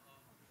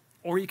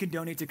 Or you can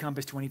donate to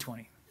Compass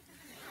 2020.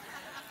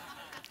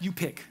 You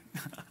pick.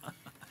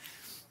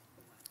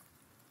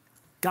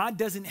 God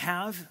doesn't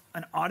have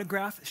an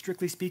autograph,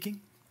 strictly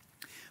speaking,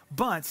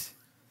 but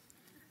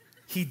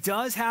he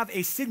does have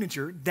a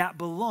signature that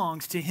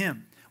belongs to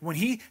him. When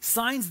he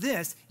signs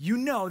this, you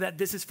know that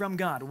this is from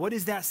God. What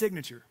is that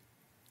signature?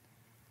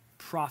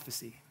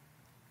 Prophecy.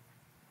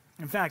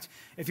 In fact,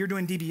 if you're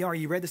doing DBR,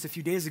 you read this a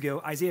few days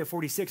ago, Isaiah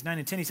 46, 9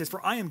 and 10, he says,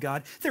 for I am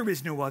God, there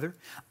is no other.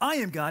 I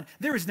am God,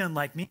 there is none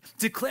like me,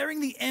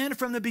 declaring the end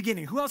from the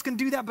beginning. Who else can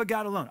do that but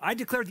God alone? I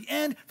declare the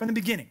end from the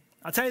beginning.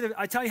 I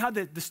tell you how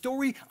the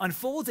story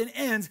unfolds and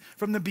ends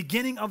from the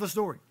beginning of the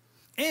story.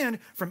 And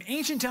from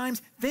ancient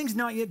times, things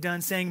not yet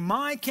done, saying,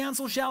 my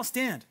counsel shall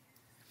stand,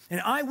 and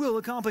I will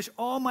accomplish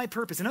all my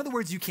purpose. In other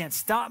words, you can't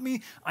stop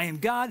me. I am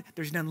God.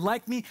 There's none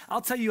like me.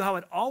 I'll tell you how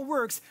it all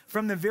works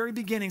from the very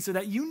beginning so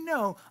that you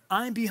know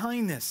I'm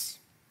behind this.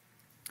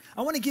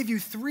 I want to give you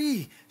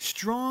 3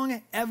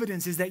 strong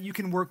evidences that you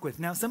can work with.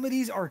 Now, some of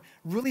these are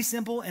really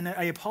simple, and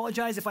I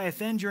apologize if I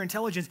offend your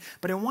intelligence,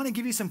 but I want to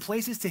give you some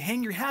places to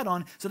hang your hat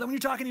on so that when you're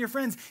talking to your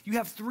friends, you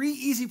have 3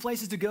 easy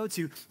places to go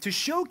to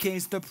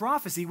showcase the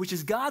prophecy, which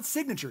is God's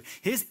signature,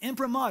 his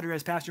imprimatur,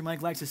 as Pastor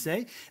Mike likes to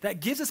say, that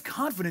gives us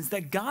confidence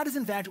that God is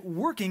in fact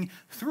working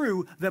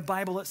through the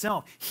Bible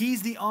itself.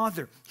 He's the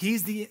author.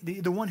 He's the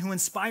one who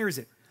inspires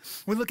it.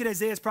 We look at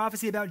Isaiah's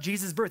prophecy about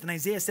Jesus' birth in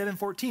Isaiah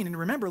 7:14. And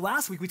remember,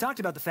 last week we talked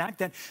about the fact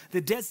that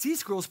the Dead Sea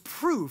Scrolls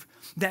prove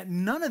that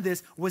none of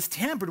this was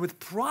tampered with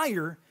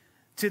prior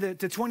to the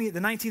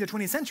 19th or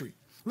 20th century.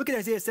 Look at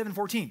Isaiah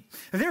 7:14.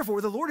 Therefore,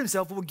 the Lord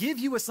himself will give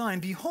you a sign.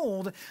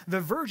 Behold, the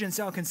virgin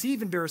shall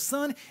conceive and bear a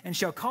son and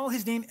shall call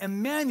his name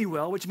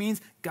Emmanuel, which means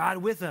God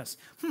with us.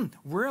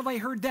 Where have I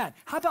heard that?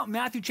 How about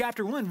Matthew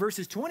chapter 1,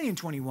 verses 20 and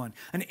 21?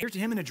 An angel to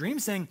him in a dream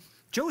saying,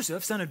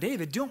 Joseph, son of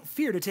David, don't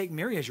fear to take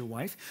Mary as your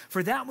wife,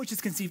 for that which is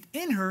conceived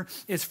in her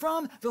is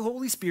from the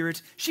Holy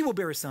Spirit. She will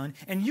bear a son,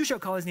 and you shall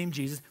call his name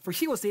Jesus, for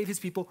he will save his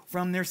people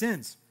from their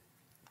sins.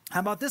 How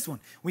about this one?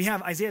 We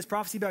have Isaiah's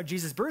prophecy about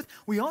Jesus' birth.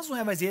 We also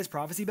have Isaiah's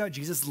prophecy about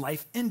Jesus'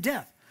 life and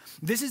death.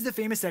 This is the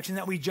famous section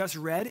that we just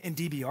read in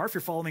DBR, if you're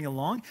following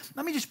along.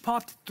 Let me just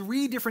pop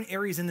 3 different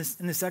areas in this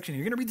section.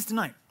 You're going to read this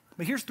tonight.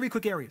 But here's 3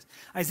 quick areas.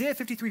 Isaiah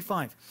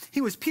 53:5. He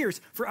was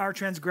pierced for our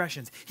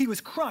transgressions. He was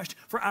crushed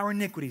for our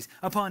iniquities.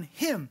 Upon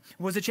him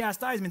was a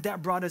chastisement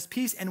that brought us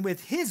peace, and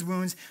with his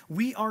wounds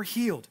we are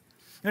healed.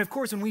 And of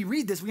course, when we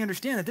read this, we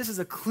understand that this is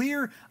a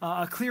clear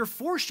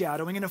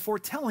foreshadowing and a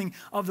foretelling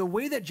of the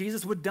way that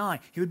Jesus would die.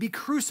 He would be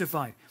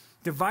crucified,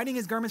 dividing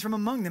his garments from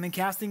among them and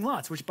casting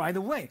lots, which, by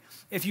the way,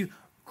 if you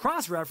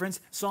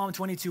cross-reference Psalm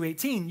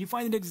 22:18, you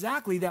find it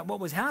exactly that what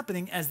was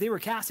happening as they were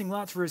casting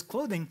lots for his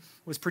clothing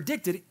was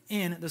predicted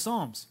in the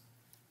Psalms.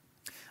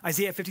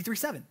 Isaiah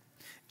 53:7.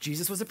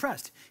 Jesus was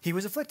oppressed. He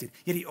was afflicted,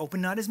 yet he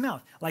opened not his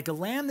mouth. Like a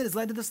lamb that is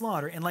led to the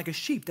slaughter, and like a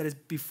sheep that is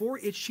before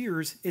its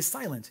shearers is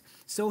silent,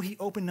 so he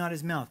opened not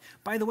his mouth.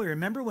 By the way,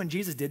 remember when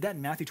Jesus did that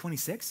in Matthew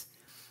 26?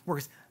 Where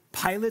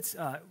Pilate's,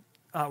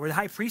 where the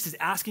high priest is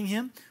asking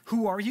him,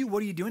 who are you?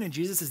 What are you doing? And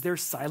Jesus is there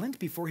silent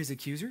before his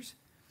accusers.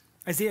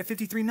 Isaiah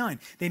 53:9,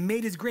 they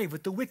made his grave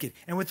with the wicked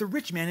and with the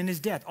rich man in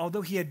his death.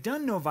 Although he had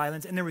done no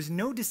violence and there was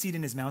no deceit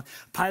in his mouth,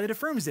 Pilate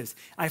affirms this.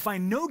 I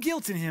find no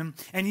guilt in him,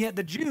 and yet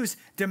the Jews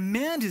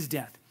demand his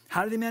death.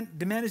 How did they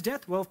demand his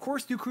death? Well, of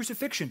course, through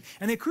crucifixion.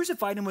 And they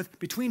crucified him with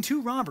between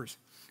two robbers.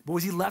 But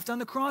was he left on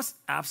the cross?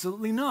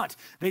 Absolutely not.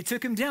 They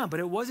took him down, but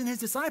it wasn't his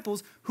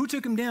disciples who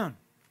took him down.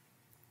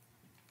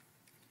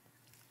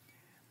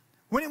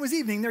 When it was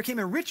evening, there came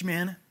a rich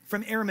man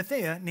from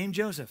Arimathea named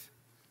Joseph,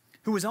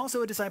 who was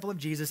also a disciple of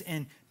Jesus,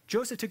 and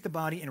Joseph took the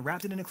body and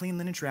wrapped it in a clean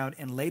linen shroud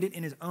and laid it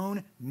in his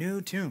own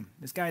new tomb.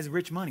 This guy's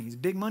rich money. He's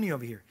big money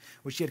over here,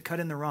 which he had cut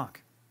in the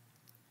rock.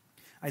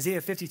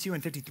 Isaiah 52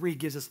 and 53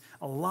 gives us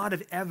a lot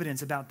of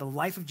evidence about the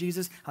life of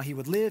Jesus, how he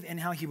would live and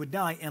how he would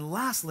die. And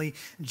lastly,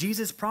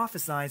 Jesus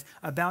prophesies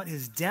about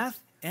his death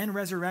and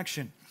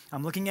resurrection.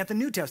 I'm looking at the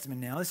New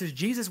Testament now. This is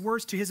Jesus'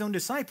 words to his own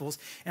disciples,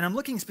 and I'm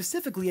looking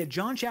specifically at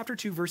John chapter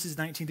 2, verses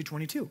 19 to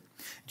 22.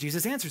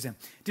 Jesus answers them,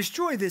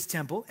 destroy this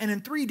temple, and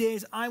in 3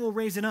 days I will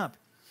raise it up.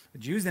 The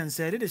Jews then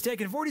said, it has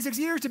taken 46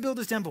 years to build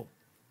this temple,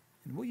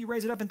 and will you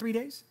raise it up in 3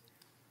 days?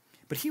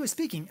 But he was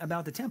speaking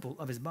about the temple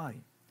of his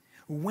body.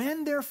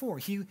 When, therefore,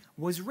 he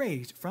was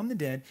raised from the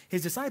dead,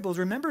 his disciples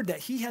remembered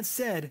that he had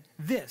said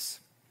this,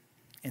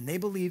 and they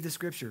believed the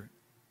scripture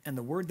and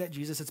the word that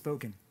Jesus had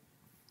spoken.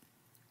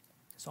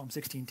 Psalm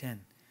 16:10,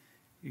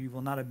 you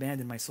will not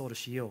abandon my soul to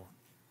Sheol,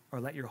 or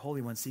let your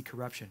Holy One see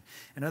corruption.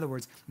 In other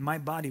words, my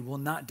body will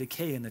not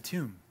decay in the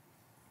tomb,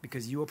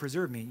 because you will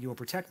preserve me, you will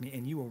protect me,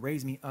 and you will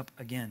raise me up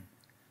again.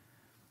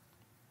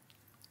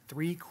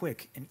 3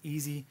 quick and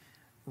easy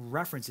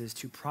references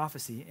to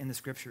prophecy in the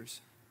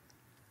scriptures.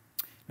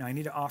 Now, I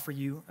need to offer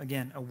you,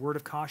 again, a word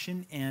of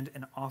caution and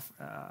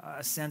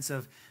a sense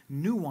of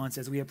nuance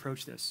as we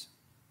approach this.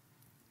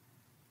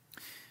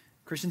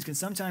 Christians can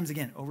sometimes,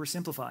 again,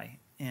 oversimplify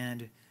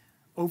and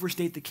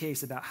overstate the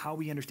case about how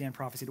we understand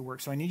prophecy to work.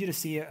 So I need you to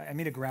see, I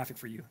made a graphic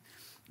for you.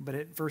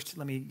 But first,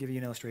 let me give you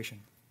an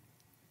illustration.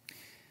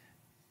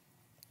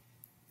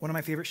 One of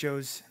my favorite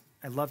shows,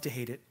 I love to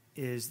hate it,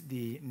 is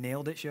the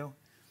Nailed It show.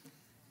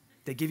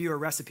 They give you a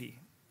recipe,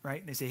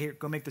 right? They say, here,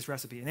 go make this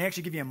recipe. And they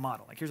actually give you a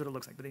model. Like, here's what it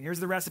looks like. But then here's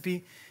the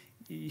recipe.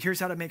 Here's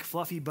how to make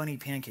fluffy bunny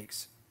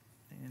pancakes.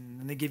 And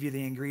then they give you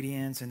the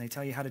ingredients, and they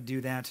tell you how to do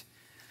that.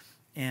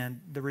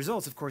 And the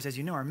results, of course, as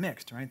you know, are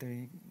mixed, right?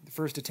 The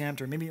first attempt,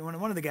 or maybe one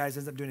of the guys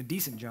ends up doing a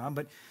decent job,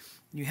 but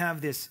you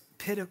have this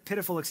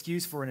pitiful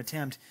excuse for an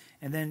attempt,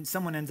 and then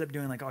someone ends up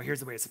doing like, oh, here's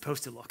the way it's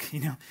supposed to look.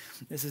 You know,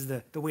 this is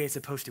the way it's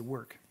supposed to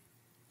work.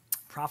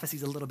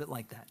 Prophecy's a little bit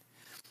like that.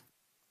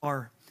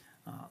 Or,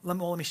 let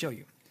me show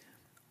you.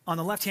 On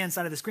the left-hand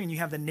side of the screen, you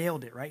have the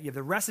Nailed It, right? You have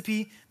the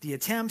recipe, the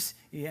attempts,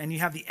 and you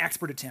have the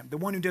expert attempt, the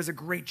one who does a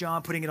great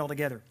job putting it all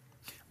together.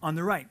 On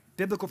the right,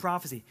 biblical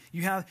prophecy.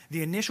 You have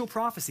the initial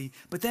prophecy,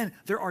 but then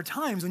there are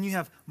times when you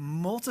have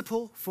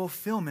multiple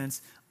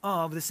fulfillments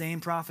of the same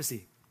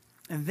prophecy.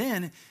 And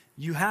then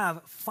you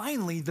have,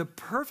 finally, the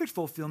perfect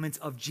fulfillment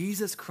of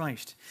Jesus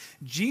Christ.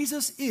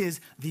 Jesus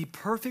is the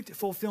perfect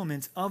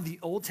fulfillment of the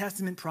Old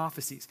Testament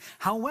prophecies.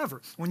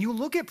 However, when you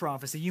look at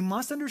prophecy, you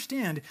must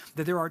understand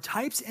that there are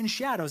types and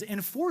shadows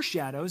and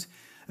foreshadows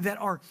that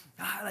are,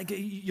 like,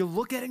 you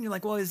look at it and you're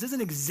like, well, this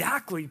isn't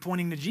exactly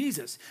pointing to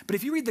Jesus. But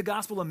if you read the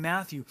Gospel of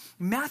Matthew,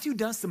 Matthew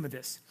does some of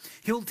this.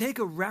 He'll take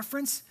a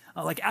reference,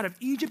 like, out of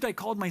Egypt I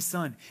called my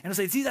son. And he'll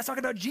say, see, that's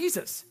talking about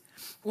Jesus.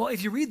 Well,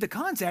 if you read the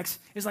context,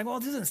 it's like, well,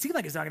 it doesn't seem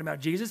like it's talking about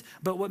Jesus.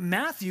 But what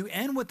Matthew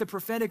and what the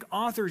prophetic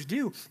authors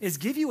do is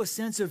give you a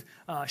sense of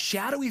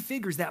shadowy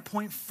figures that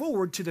point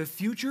forward to the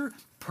future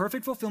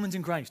perfect fulfillment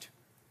in Christ.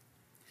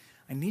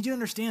 I need you to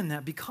understand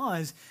that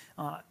because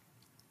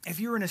if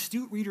you're an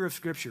astute reader of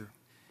Scripture,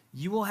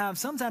 you will have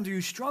sometimes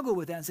you struggle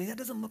with that and say, that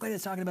doesn't look like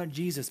it's talking about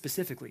Jesus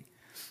specifically.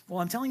 Well,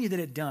 I'm telling you that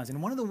it does.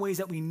 And one of the ways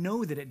that we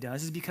know that it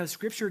does is because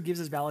Scripture gives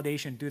us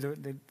validation through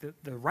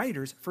the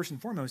writers, first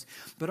and foremost,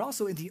 but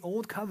also in the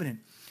Old Covenant.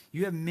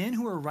 You have men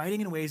who are writing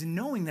in ways and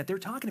knowing that they're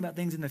talking about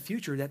things in the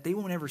future that they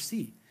won't ever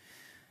see.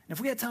 And if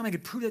we had time, I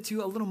could prove that to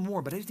you a little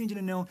more, but I just need you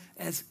to know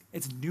as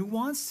it's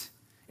nuanced,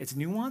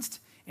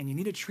 and you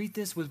need to treat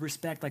this with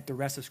respect like the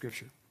rest of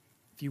Scripture.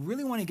 If you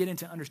really want to get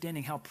into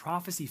understanding how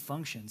prophecy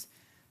functions,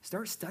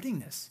 start studying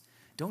this.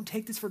 Don't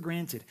take this for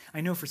granted.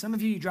 I know for some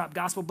of you, you drop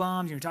gospel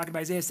bombs, you're talking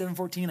about Isaiah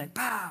 7:14, like,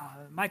 bah,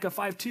 Micah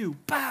 5:2,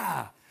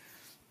 bah.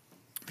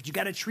 But you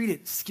got to treat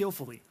it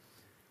skillfully.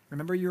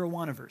 Remember, you're a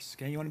wannaverse,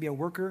 okay? You want to be a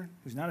worker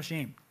who's not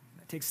ashamed.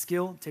 It takes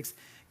skill, it takes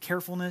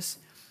carefulness.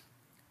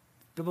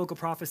 Biblical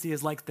prophecy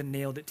is like the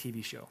Nailed It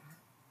TV show.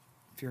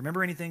 If you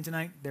remember anything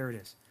tonight, there it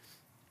is.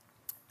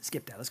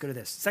 Skip that. Let's go to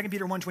this. 2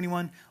 Peter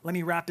 1:21. Let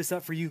me wrap this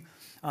up for you.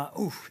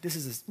 This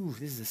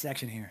is a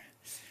section here.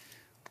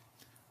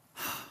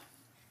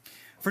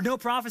 For no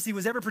prophecy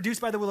was ever produced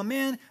by the will of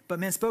man, but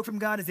men spoke from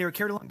God as they were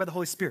carried along by the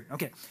Holy Spirit.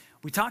 Okay,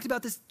 we talked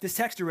about this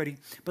text already,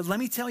 but let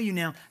me tell you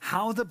now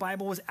how the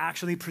Bible was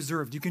actually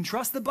preserved. You can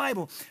trust the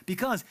Bible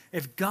because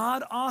if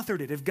God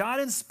authored it, if God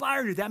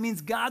inspired it, that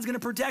means God's going to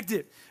protect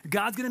it.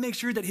 God's going to make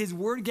sure that his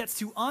word gets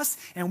to us,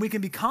 and we can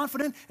be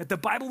confident that the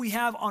Bible we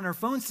have on our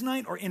phones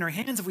tonight or in our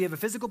hands, if we have a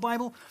physical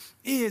Bible,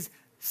 is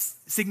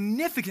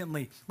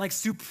significantly, like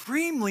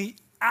supremely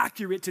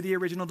accurate to the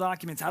original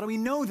documents. How do we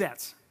know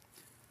that?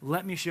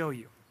 Let me show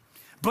you.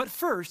 But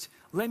first,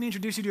 let me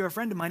introduce you to a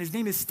friend of mine. His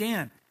name is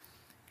Stan.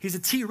 He's a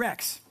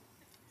T-Rex.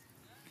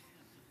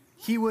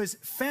 He was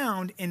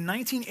found in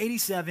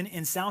 1987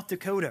 in South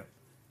Dakota.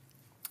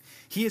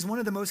 He is one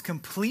of the most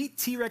complete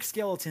T-Rex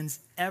skeletons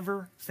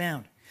ever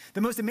found.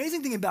 The most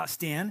amazing thing about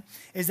Stan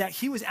is that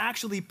he was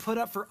actually put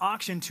up for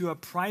auction to a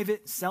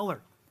private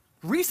seller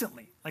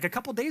recently, like a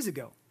couple days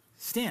ago.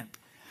 Stan.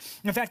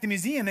 In fact, the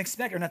museum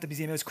not the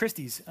museum, it was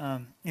Christie's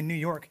in New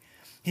York.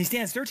 He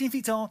stands 13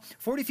 feet tall,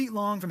 40 feet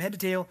long from head to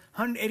tail,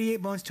 188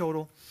 bones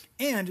total,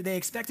 and they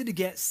expected to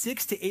get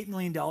 $6 to $8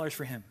 million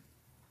for him.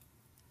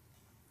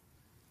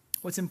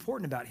 What's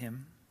important about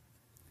him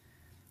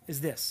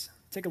is this.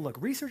 Take a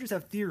look. Researchers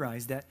have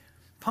theorized that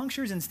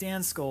punctures in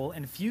Stan's skull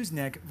and fused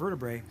neck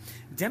vertebrae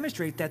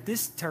demonstrate that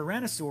this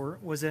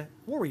tyrannosaur was a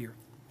warrior,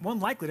 one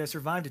likely to have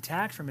survived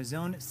attacks from his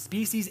own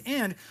species,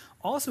 and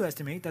also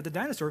estimate that the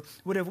dinosaur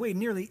would have weighed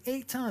nearly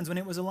 8 tons when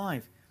it was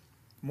alive,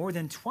 more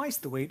than twice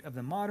the weight of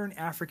the modern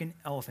African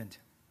elephant.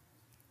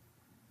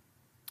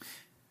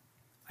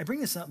 I bring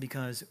this up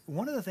because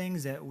one of the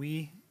things that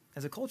we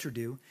as a culture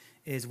do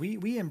is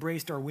we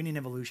embraced Darwinian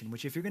evolution,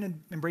 which if you're going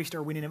to embrace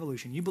Darwinian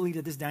evolution, you believe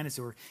that this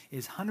dinosaur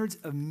is hundreds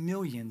of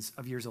millions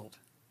of years old.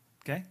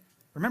 Okay?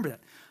 Remember that.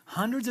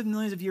 Hundreds of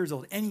millions of years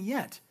old. And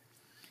yet,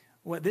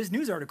 what this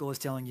news article is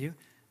telling you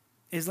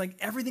is like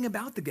everything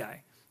about the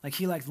guy. Like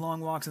he liked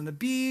long walks on the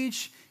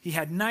beach. He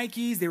had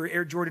Nikes. They were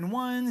Air Jordan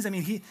 1s. I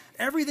mean,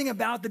 everything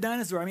about the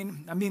dinosaur. I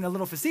mean, I'm being a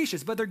little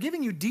facetious, but they're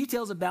giving you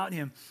details about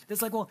him.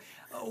 That's like, well,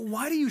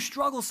 why do you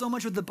struggle so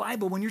much with the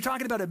Bible when you're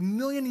talking about a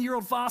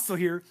million-year-old fossil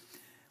here,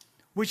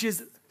 which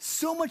is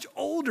so much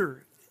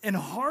older and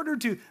harder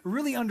to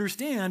really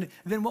understand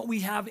than what we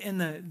have in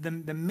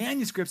the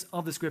manuscripts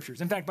of the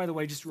scriptures? In fact, by the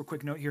way, just a real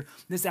quick note here,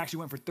 this actually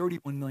went for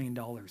 $31 million.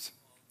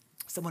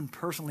 Someone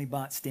personally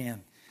bought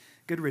Stan.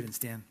 Good riddance,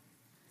 Stan.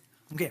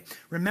 Okay,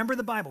 remember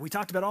the Bible. We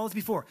talked about all this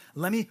before.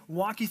 Let me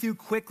walk you through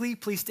quickly.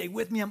 Please stay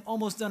with me. I'm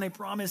almost done, I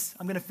promise.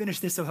 I'm going to finish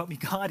this, so help me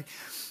God.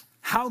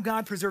 How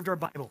God preserved our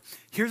Bible.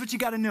 Here's what you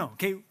got to know,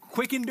 okay?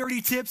 Quick and dirty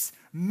tips.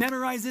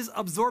 Memorize this,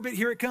 absorb it.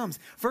 Here it comes.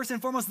 First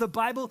and foremost, the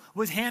Bible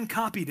was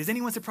hand-copied. Is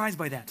anyone surprised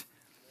by that?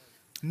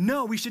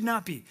 No, we should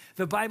not be.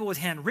 The Bible was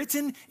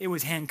handwritten. It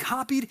was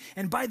hand-copied.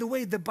 And by the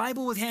way, the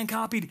Bible was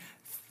hand-copied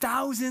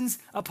thousands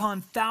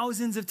upon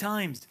thousands of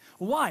times.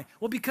 Why?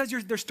 Well, because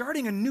they're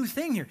starting a new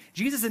thing here.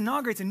 Jesus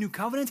inaugurates a new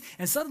covenant,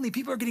 and suddenly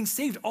people are getting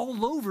saved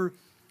all over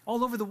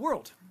the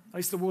world, at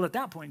least the world at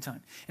that point in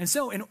time. And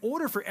so in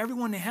order for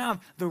everyone to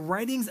have the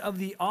writings of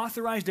the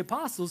authorized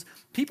apostles,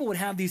 people would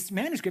have these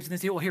manuscripts, and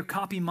they say, well, here,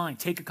 copy mine.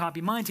 Take a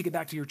copy of mine, take it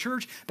back to your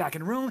church, back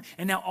in Rome,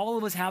 and now all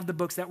of us have the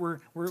books that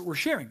we're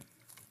sharing.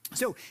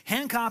 So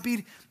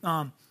hand-copied,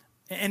 and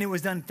it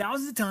was done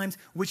thousands of times,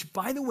 which,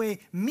 by the way,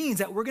 means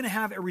that we're going to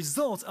have a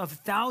result of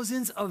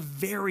thousands of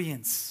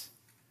variants.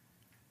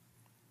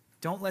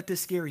 Don't let this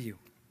scare you.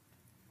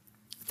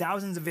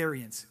 Thousands of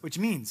variants, which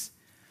means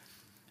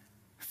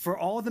for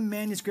all the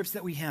manuscripts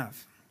that we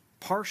have,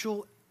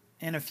 partial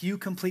and a few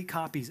complete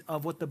copies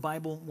of what the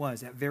Bible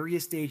was at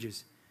various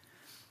stages,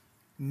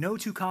 no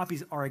two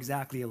copies are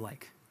exactly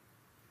alike.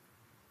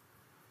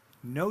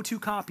 No two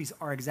copies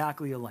are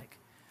exactly alike.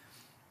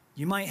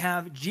 You might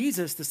have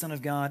Jesus, the Son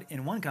of God,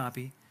 in one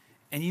copy,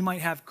 and you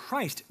might have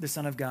Christ, the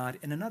Son of God,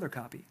 in another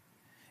copy.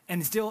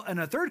 And still in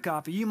a third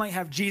copy, you might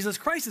have Jesus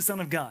Christ, the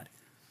Son of God.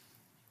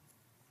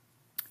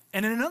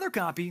 And in another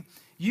copy,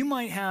 you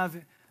might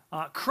have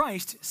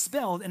Christ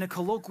spelled in a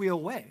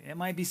colloquial way. It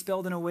might be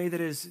spelled in a way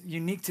that is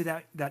unique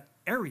to that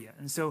area.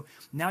 And so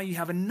now you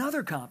have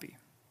another copy.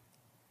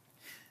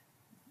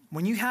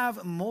 When you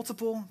have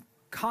multiple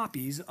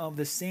copies of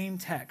the same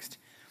text,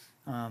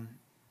 and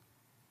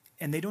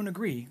they don't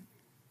agree,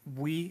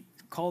 we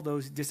call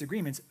those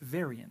disagreements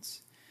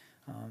variants.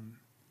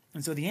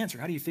 And so the answer,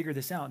 how do you figure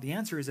this out? The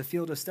answer is a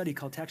field of study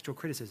called textual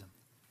criticism,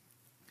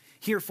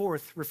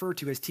 hereforth referred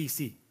to as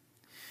TC.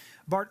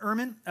 Bart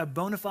Ehrman, a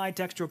bona fide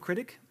textual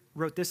critic,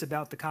 wrote this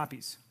about the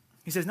copies.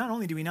 He says, not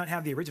only do we not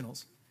have the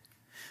originals,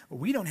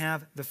 we don't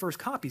have the first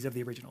copies of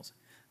the originals.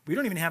 We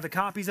don't even have the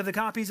copies of the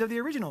copies of the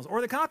originals,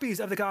 or the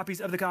copies of the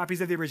copies of the copies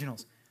of the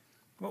originals.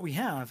 What we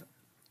have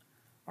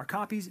are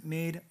copies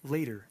made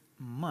later,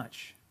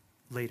 much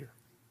later.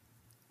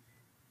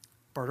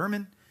 Bart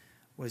Ehrman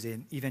was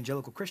an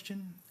evangelical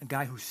Christian, a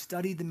guy who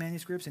studied the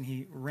manuscripts, and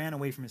he ran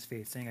away from his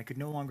faith, saying, I could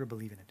no longer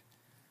believe in it.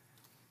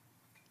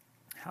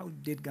 How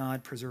did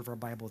God preserve our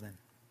Bible then?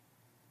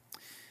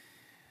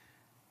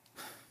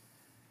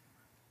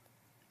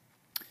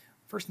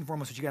 First and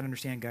foremost, what you got to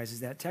understand, guys,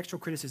 is that textual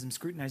criticism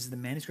scrutinizes the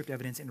manuscript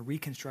evidence and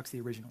reconstructs the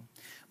original.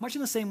 Much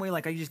in the same way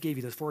like I just gave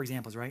you those 4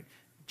 examples, right?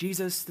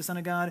 Jesus, the Son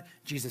of God,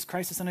 Jesus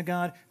Christ, the Son of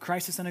God,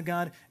 Christ, the Son of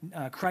God,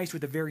 Christ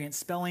with the variant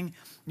spelling.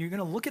 You're going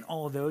to look at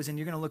all of those, and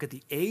you're going to look at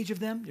the age of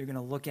them. You're going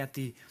to look at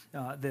the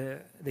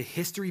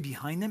history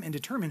behind them and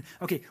determine,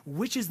 okay,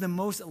 which is the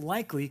most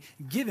likely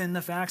given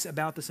the facts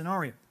about the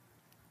scenario.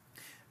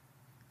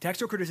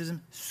 Textual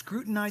criticism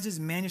scrutinizes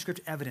manuscript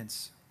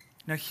evidence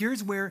Now,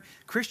 here's where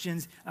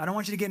Christians, I don't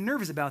want you to get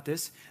nervous about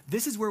this.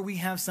 This is where we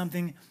have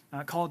something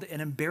called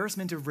an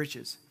embarrassment of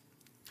riches.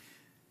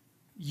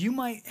 You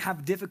might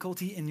have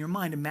difficulty in your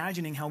mind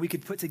imagining how we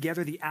could put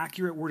together the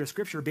accurate word of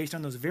Scripture based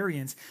on those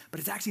variants, but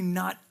it's actually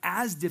not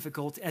as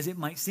difficult as it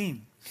might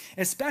seem,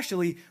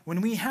 especially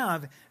when we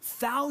have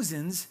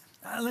thousands.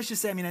 Let's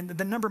just say,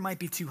 the number might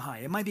be too high.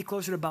 It might be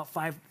closer to about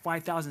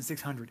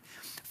 5,600.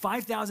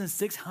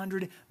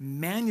 5,600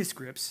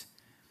 manuscripts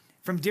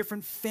from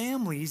different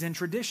families and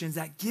traditions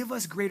that give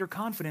us greater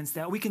confidence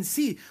that we can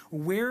see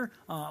where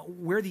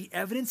the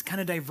evidence kind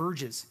of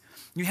diverges.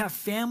 You have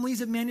families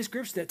of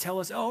manuscripts that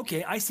tell us, oh,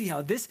 okay, I see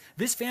how this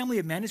family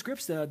of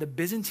manuscripts, the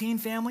Byzantine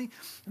family,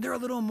 they're a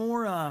little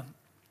more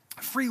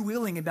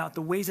freewheeling about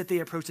the ways that they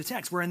approach the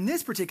text. Where in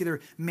this particular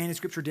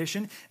manuscript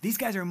tradition, these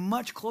guys are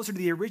much closer to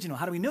the original.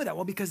 How do we know that?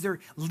 Well, because their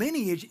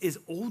lineage is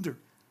older.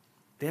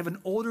 They have an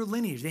older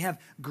lineage. They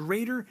have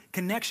greater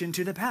connection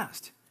to the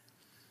past.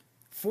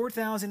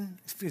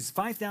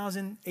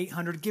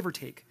 5,800, give or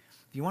take.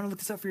 If you want to look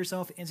this up for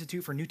yourself,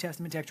 Institute for New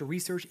Testament Textual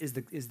Research is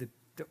the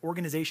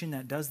organization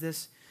that does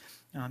this.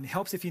 It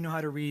helps if you know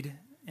how to read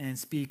and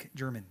speak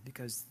German,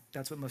 because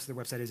that's what most of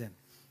their website is in.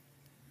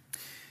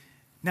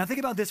 Now think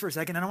about this for a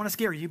second. I don't want to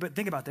scare you, but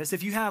think about this.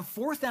 If you have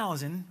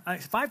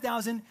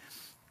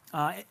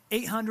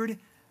 5,800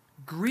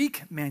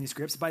 Greek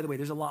manuscripts, by the way,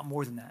 there's a lot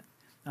more than that.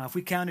 If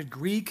we counted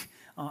Greek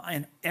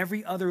and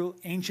every other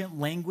ancient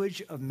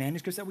language of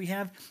manuscripts that we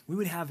have, we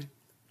would have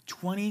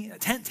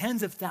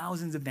tens of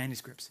thousands of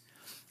manuscripts.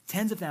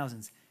 Tens of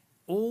thousands.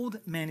 Old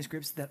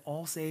manuscripts that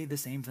all say the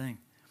same thing.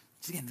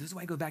 So again, this is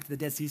why I go back to the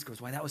Dead Sea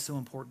Scrolls, why that was so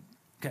important.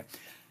 Okay,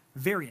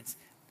 variants.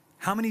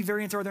 How many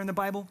variants are there in the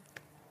Bible?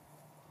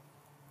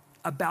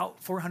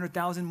 About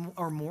 400,000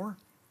 or more.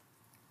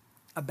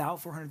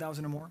 About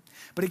 400,000 or more.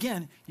 But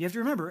again, you have to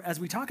remember, as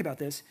we talk about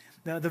this,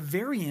 the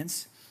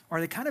variants are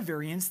the kind of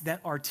variants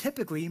that are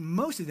typically,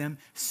 most of them,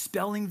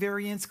 spelling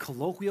variants,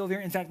 colloquial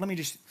variants. In fact, let me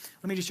just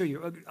show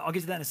you. I'll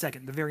get to that in a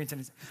second, the variants.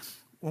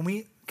 When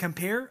we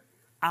compare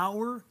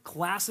our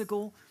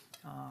classical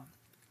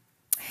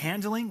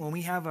handling, when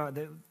we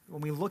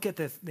look at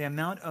the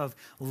amount of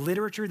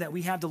literature that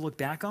we have to look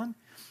back on,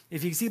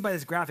 if you can see by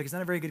this graphic, it's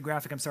not a very good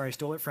graphic, I'm sorry, I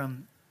stole it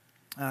from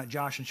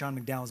Josh and Sean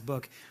McDowell's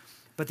book.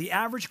 But the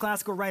average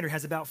classical writer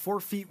has about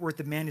 4 feet worth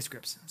of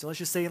manuscripts. So let's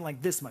just say it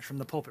like this much from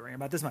the pulpit, right?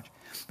 About this much.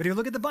 But if you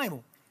look at the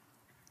Bible,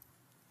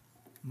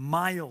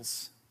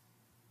 miles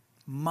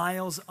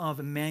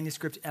of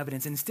manuscript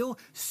evidence, and still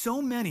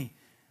so many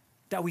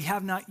that we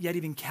have not yet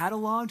even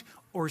cataloged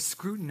or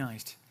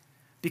scrutinized.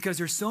 Because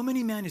there's so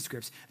many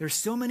manuscripts, there's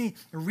so many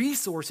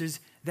resources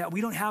that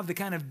we don't have the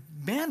kind of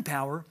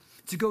manpower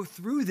to go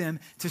through them,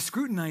 to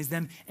scrutinize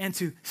them, and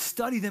to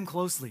study them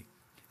closely.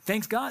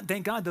 Thank God,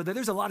 though, that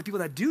there's a lot of people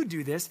that do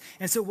this.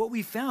 And so what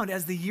we found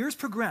as the years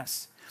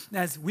progress,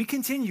 as we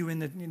continue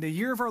in the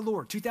year of our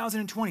Lord,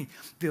 2020,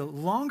 the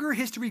longer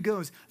history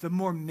goes, the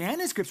more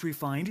manuscripts we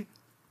find.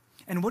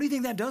 And what do you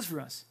think that does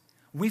for us?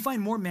 When we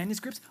find more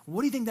manuscripts,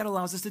 what do you think that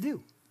allows us to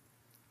do?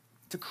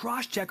 To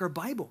cross-check our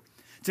Bible,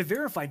 to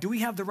verify, do we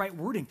have the right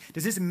wording?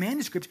 Does this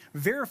manuscript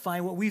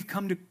verify what we've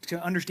come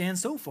to understand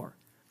so far?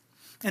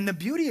 And the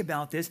beauty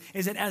about this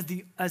is that as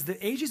the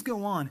ages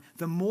go on,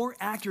 the more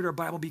accurate our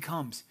Bible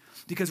becomes,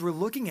 because we're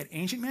looking at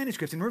ancient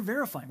manuscripts and we're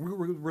verifying.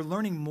 We're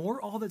learning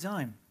more all the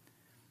time.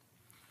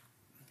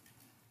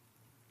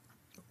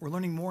 We're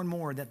learning more and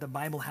more that the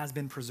Bible has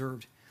been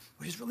preserved,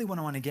 which is really what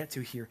I want to get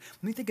to here.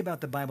 When we think about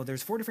the Bible,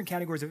 there's 4 different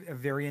categories of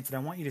variants that I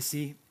want you to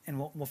see, and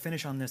we'll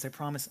finish on this. I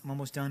promise I'm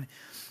almost done.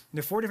 There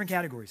are 4 different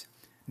categories.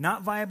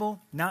 Not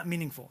viable, not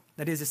meaningful.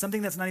 That is, it's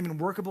something that's not even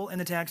workable in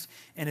the text,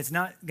 and it's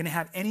not going to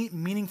have any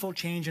meaningful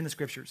change in the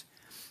Scriptures.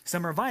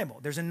 Some are viable.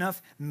 There's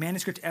enough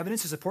manuscript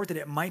evidence to support that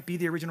it might be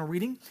the original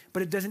reading,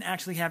 but it doesn't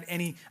actually have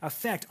any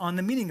effect on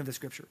the meaning of the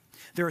Scripture.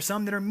 There are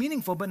some that are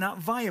meaningful but not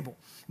viable.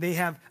 They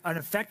have an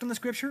effect on the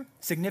Scripture,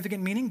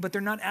 significant meaning, but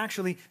they're not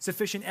actually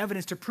sufficient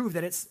evidence to prove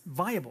that it's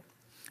viable.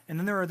 And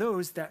then there are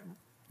those that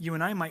you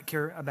and I might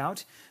care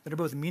about that are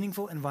both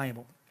meaningful and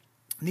viable.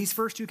 These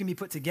first 2 can be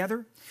put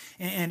together,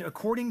 and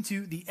according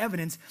to the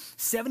evidence,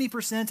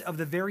 70% of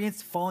the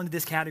variants fall into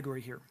this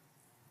category here.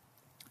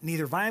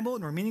 Neither viable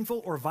nor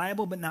meaningful, or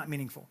viable but not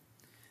meaningful.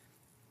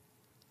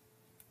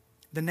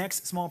 The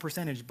next small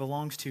percentage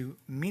belongs to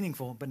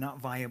meaningful but not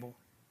viable.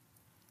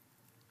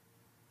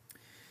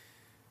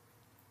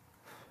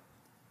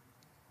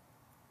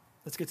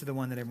 Let's get to the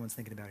one that everyone's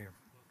thinking about here.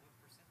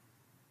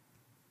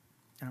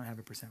 I don't have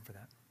a percent for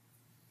that.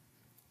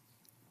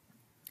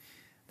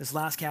 This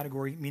last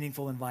category,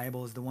 meaningful and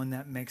viable, is the one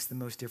that makes the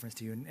most difference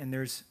to you. And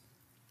there's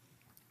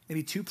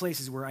maybe 2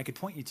 places where I could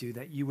point you to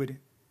that you would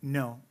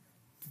know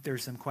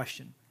there's some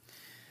question.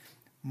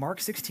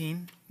 Mark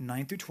 16,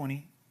 9 through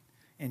 20,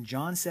 and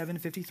John 7,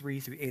 53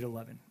 through 8,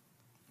 11.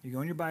 You go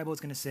in your Bible,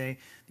 it's going to say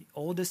the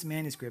oldest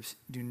manuscripts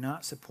do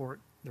not support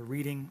the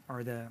reading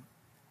or do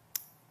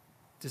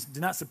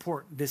not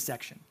support this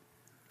section.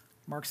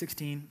 Mark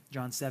 16,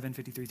 John 7,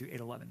 53 through 8,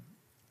 11.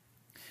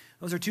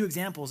 Those are 2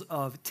 examples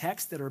of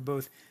texts that are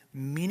both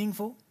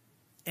meaningful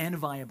and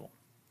viable.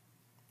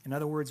 In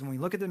other words, when we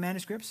look at the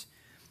manuscripts,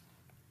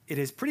 it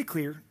is pretty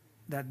clear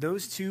that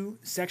those two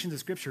sections of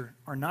Scripture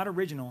are not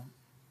original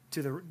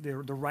to the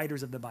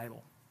writers of the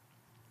Bible.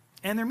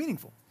 And they're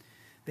meaningful.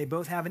 They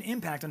both have an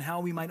impact on how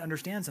we might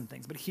understand some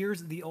things. But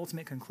here's the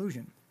ultimate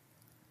conclusion.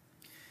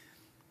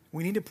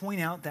 We need to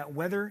point out that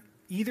whether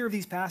either of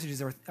these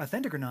passages are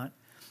authentic or not,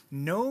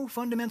 no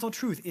fundamental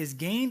truth is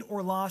gained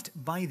or lost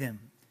by them.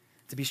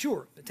 To be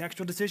sure, the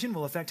textual decision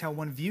will affect how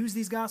one views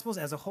these Gospels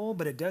as a whole,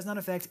 but it does not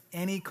affect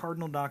any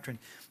cardinal doctrine.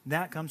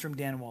 That comes from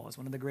Dan Wallace,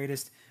 one of the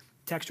greatest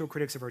textual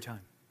critics of our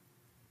time.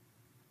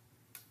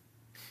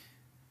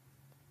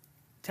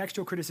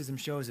 Textual criticism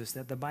shows us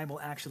that the Bible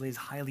actually is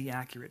highly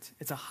accurate.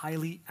 It's a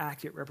highly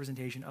accurate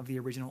representation of the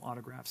original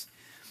autographs.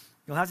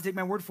 You'll have to take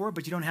my word for it,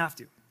 but you don't have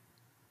to.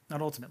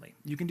 Not ultimately.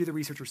 You can do the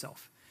research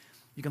yourself.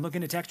 You can look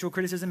into textual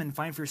criticism and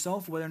find for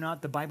yourself whether or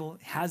not the Bible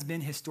has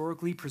been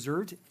historically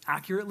preserved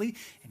accurately,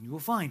 and you will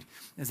find,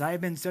 as I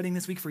have been studying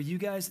this week for you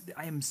guys,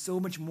 I am so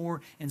much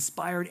more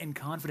inspired and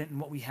confident in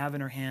what we have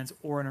in our hands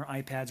or in our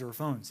iPads or our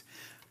phones.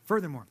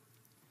 Furthermore,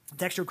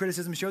 textual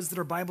criticism shows us that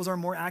our Bibles are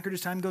more accurate as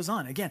time goes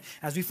on. Again,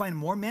 as we find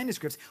more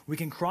manuscripts, we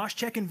can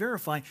cross-check and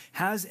verify,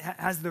 has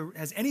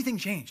anything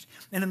changed?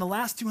 And in the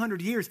last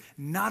 200 years,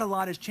 not a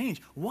lot has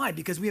changed. Why?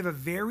 Because we have a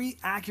very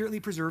accurately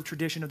preserved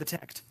tradition of the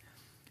text.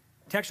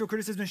 Textual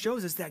criticism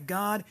shows us that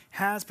God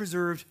has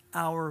preserved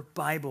our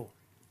Bible.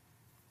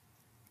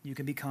 You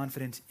can be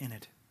confident in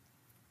it.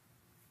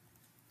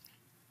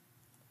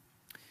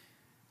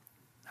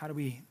 How do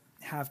we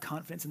have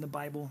confidence in the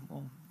Bible?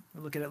 Well,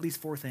 we'll look at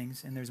least 4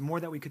 things, and there's more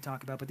that we could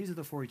talk about, but these are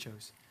the 4 we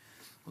chose.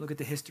 We'll look at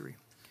the history.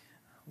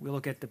 We'll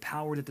look at the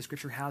power that the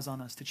Scripture has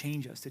on us, to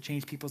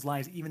change people's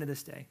lives, even to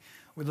this day.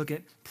 We look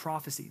at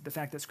prophecy, the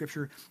fact that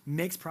Scripture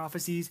makes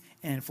prophecies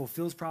and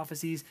fulfills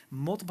prophecies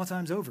multiple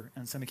times over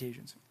on some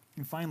occasions.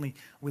 And finally,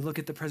 we look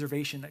at the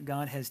preservation that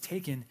God has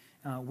taken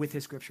with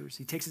his Scriptures.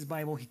 He takes his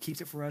Bible, he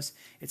keeps it for us.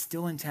 It's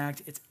still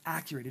intact. It's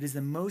accurate. It is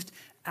the most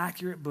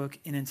accurate book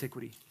in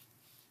antiquity.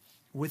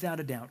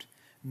 Without a doubt,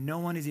 no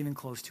one is even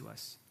close to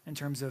us in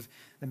terms of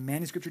the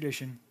manuscript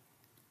tradition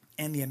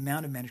and the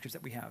amount of manuscripts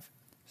that we have.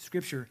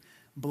 Scripture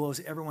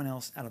blows everyone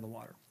else out of the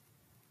water.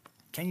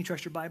 Can you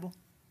trust your Bible?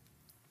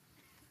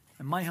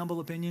 In my humble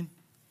opinion,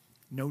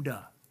 no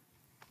duh.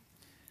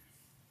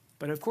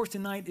 But of course,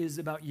 tonight is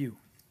about you.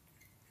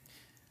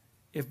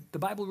 If the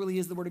Bible really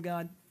is the Word of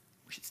God,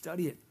 we should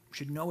study it. We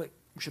should know it.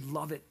 We should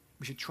love it.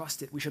 We should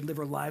trust it. We should live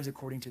our lives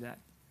according to that.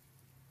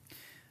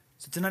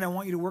 So tonight I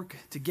want you to work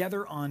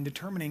together on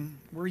determining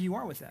where you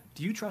are with that.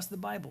 Do you trust the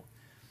Bible?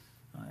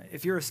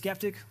 If you're a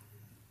skeptic,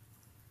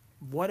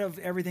 what of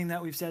everything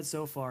that we've said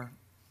so far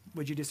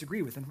would you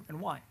disagree with, and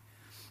why?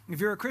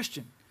 If you're a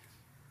Christian,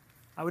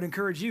 I would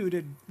encourage you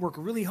to work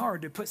really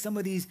hard to put some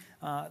of these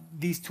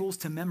tools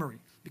to memory,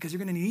 because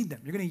you're going to need them.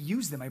 You're going to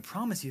use them. I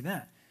promise you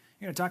that.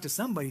 You're going to talk to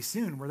somebody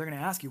soon where they're going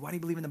to ask you, why do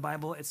you believe in the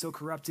Bible? It's so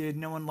corrupted.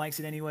 No one likes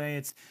it anyway.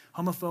 It's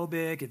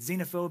homophobic. It's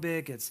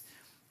xenophobic. It's,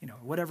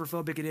 whatever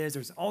phobic it is.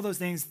 There's all those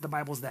things. The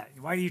Bible's that.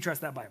 Why do you trust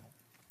that Bible?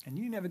 And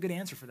you need to have a good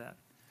answer for that.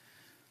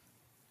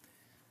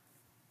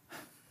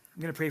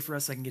 I'm going to pray for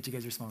us so I can get you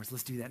guys your smokes.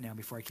 Let's do that now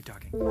before I keep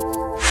talking.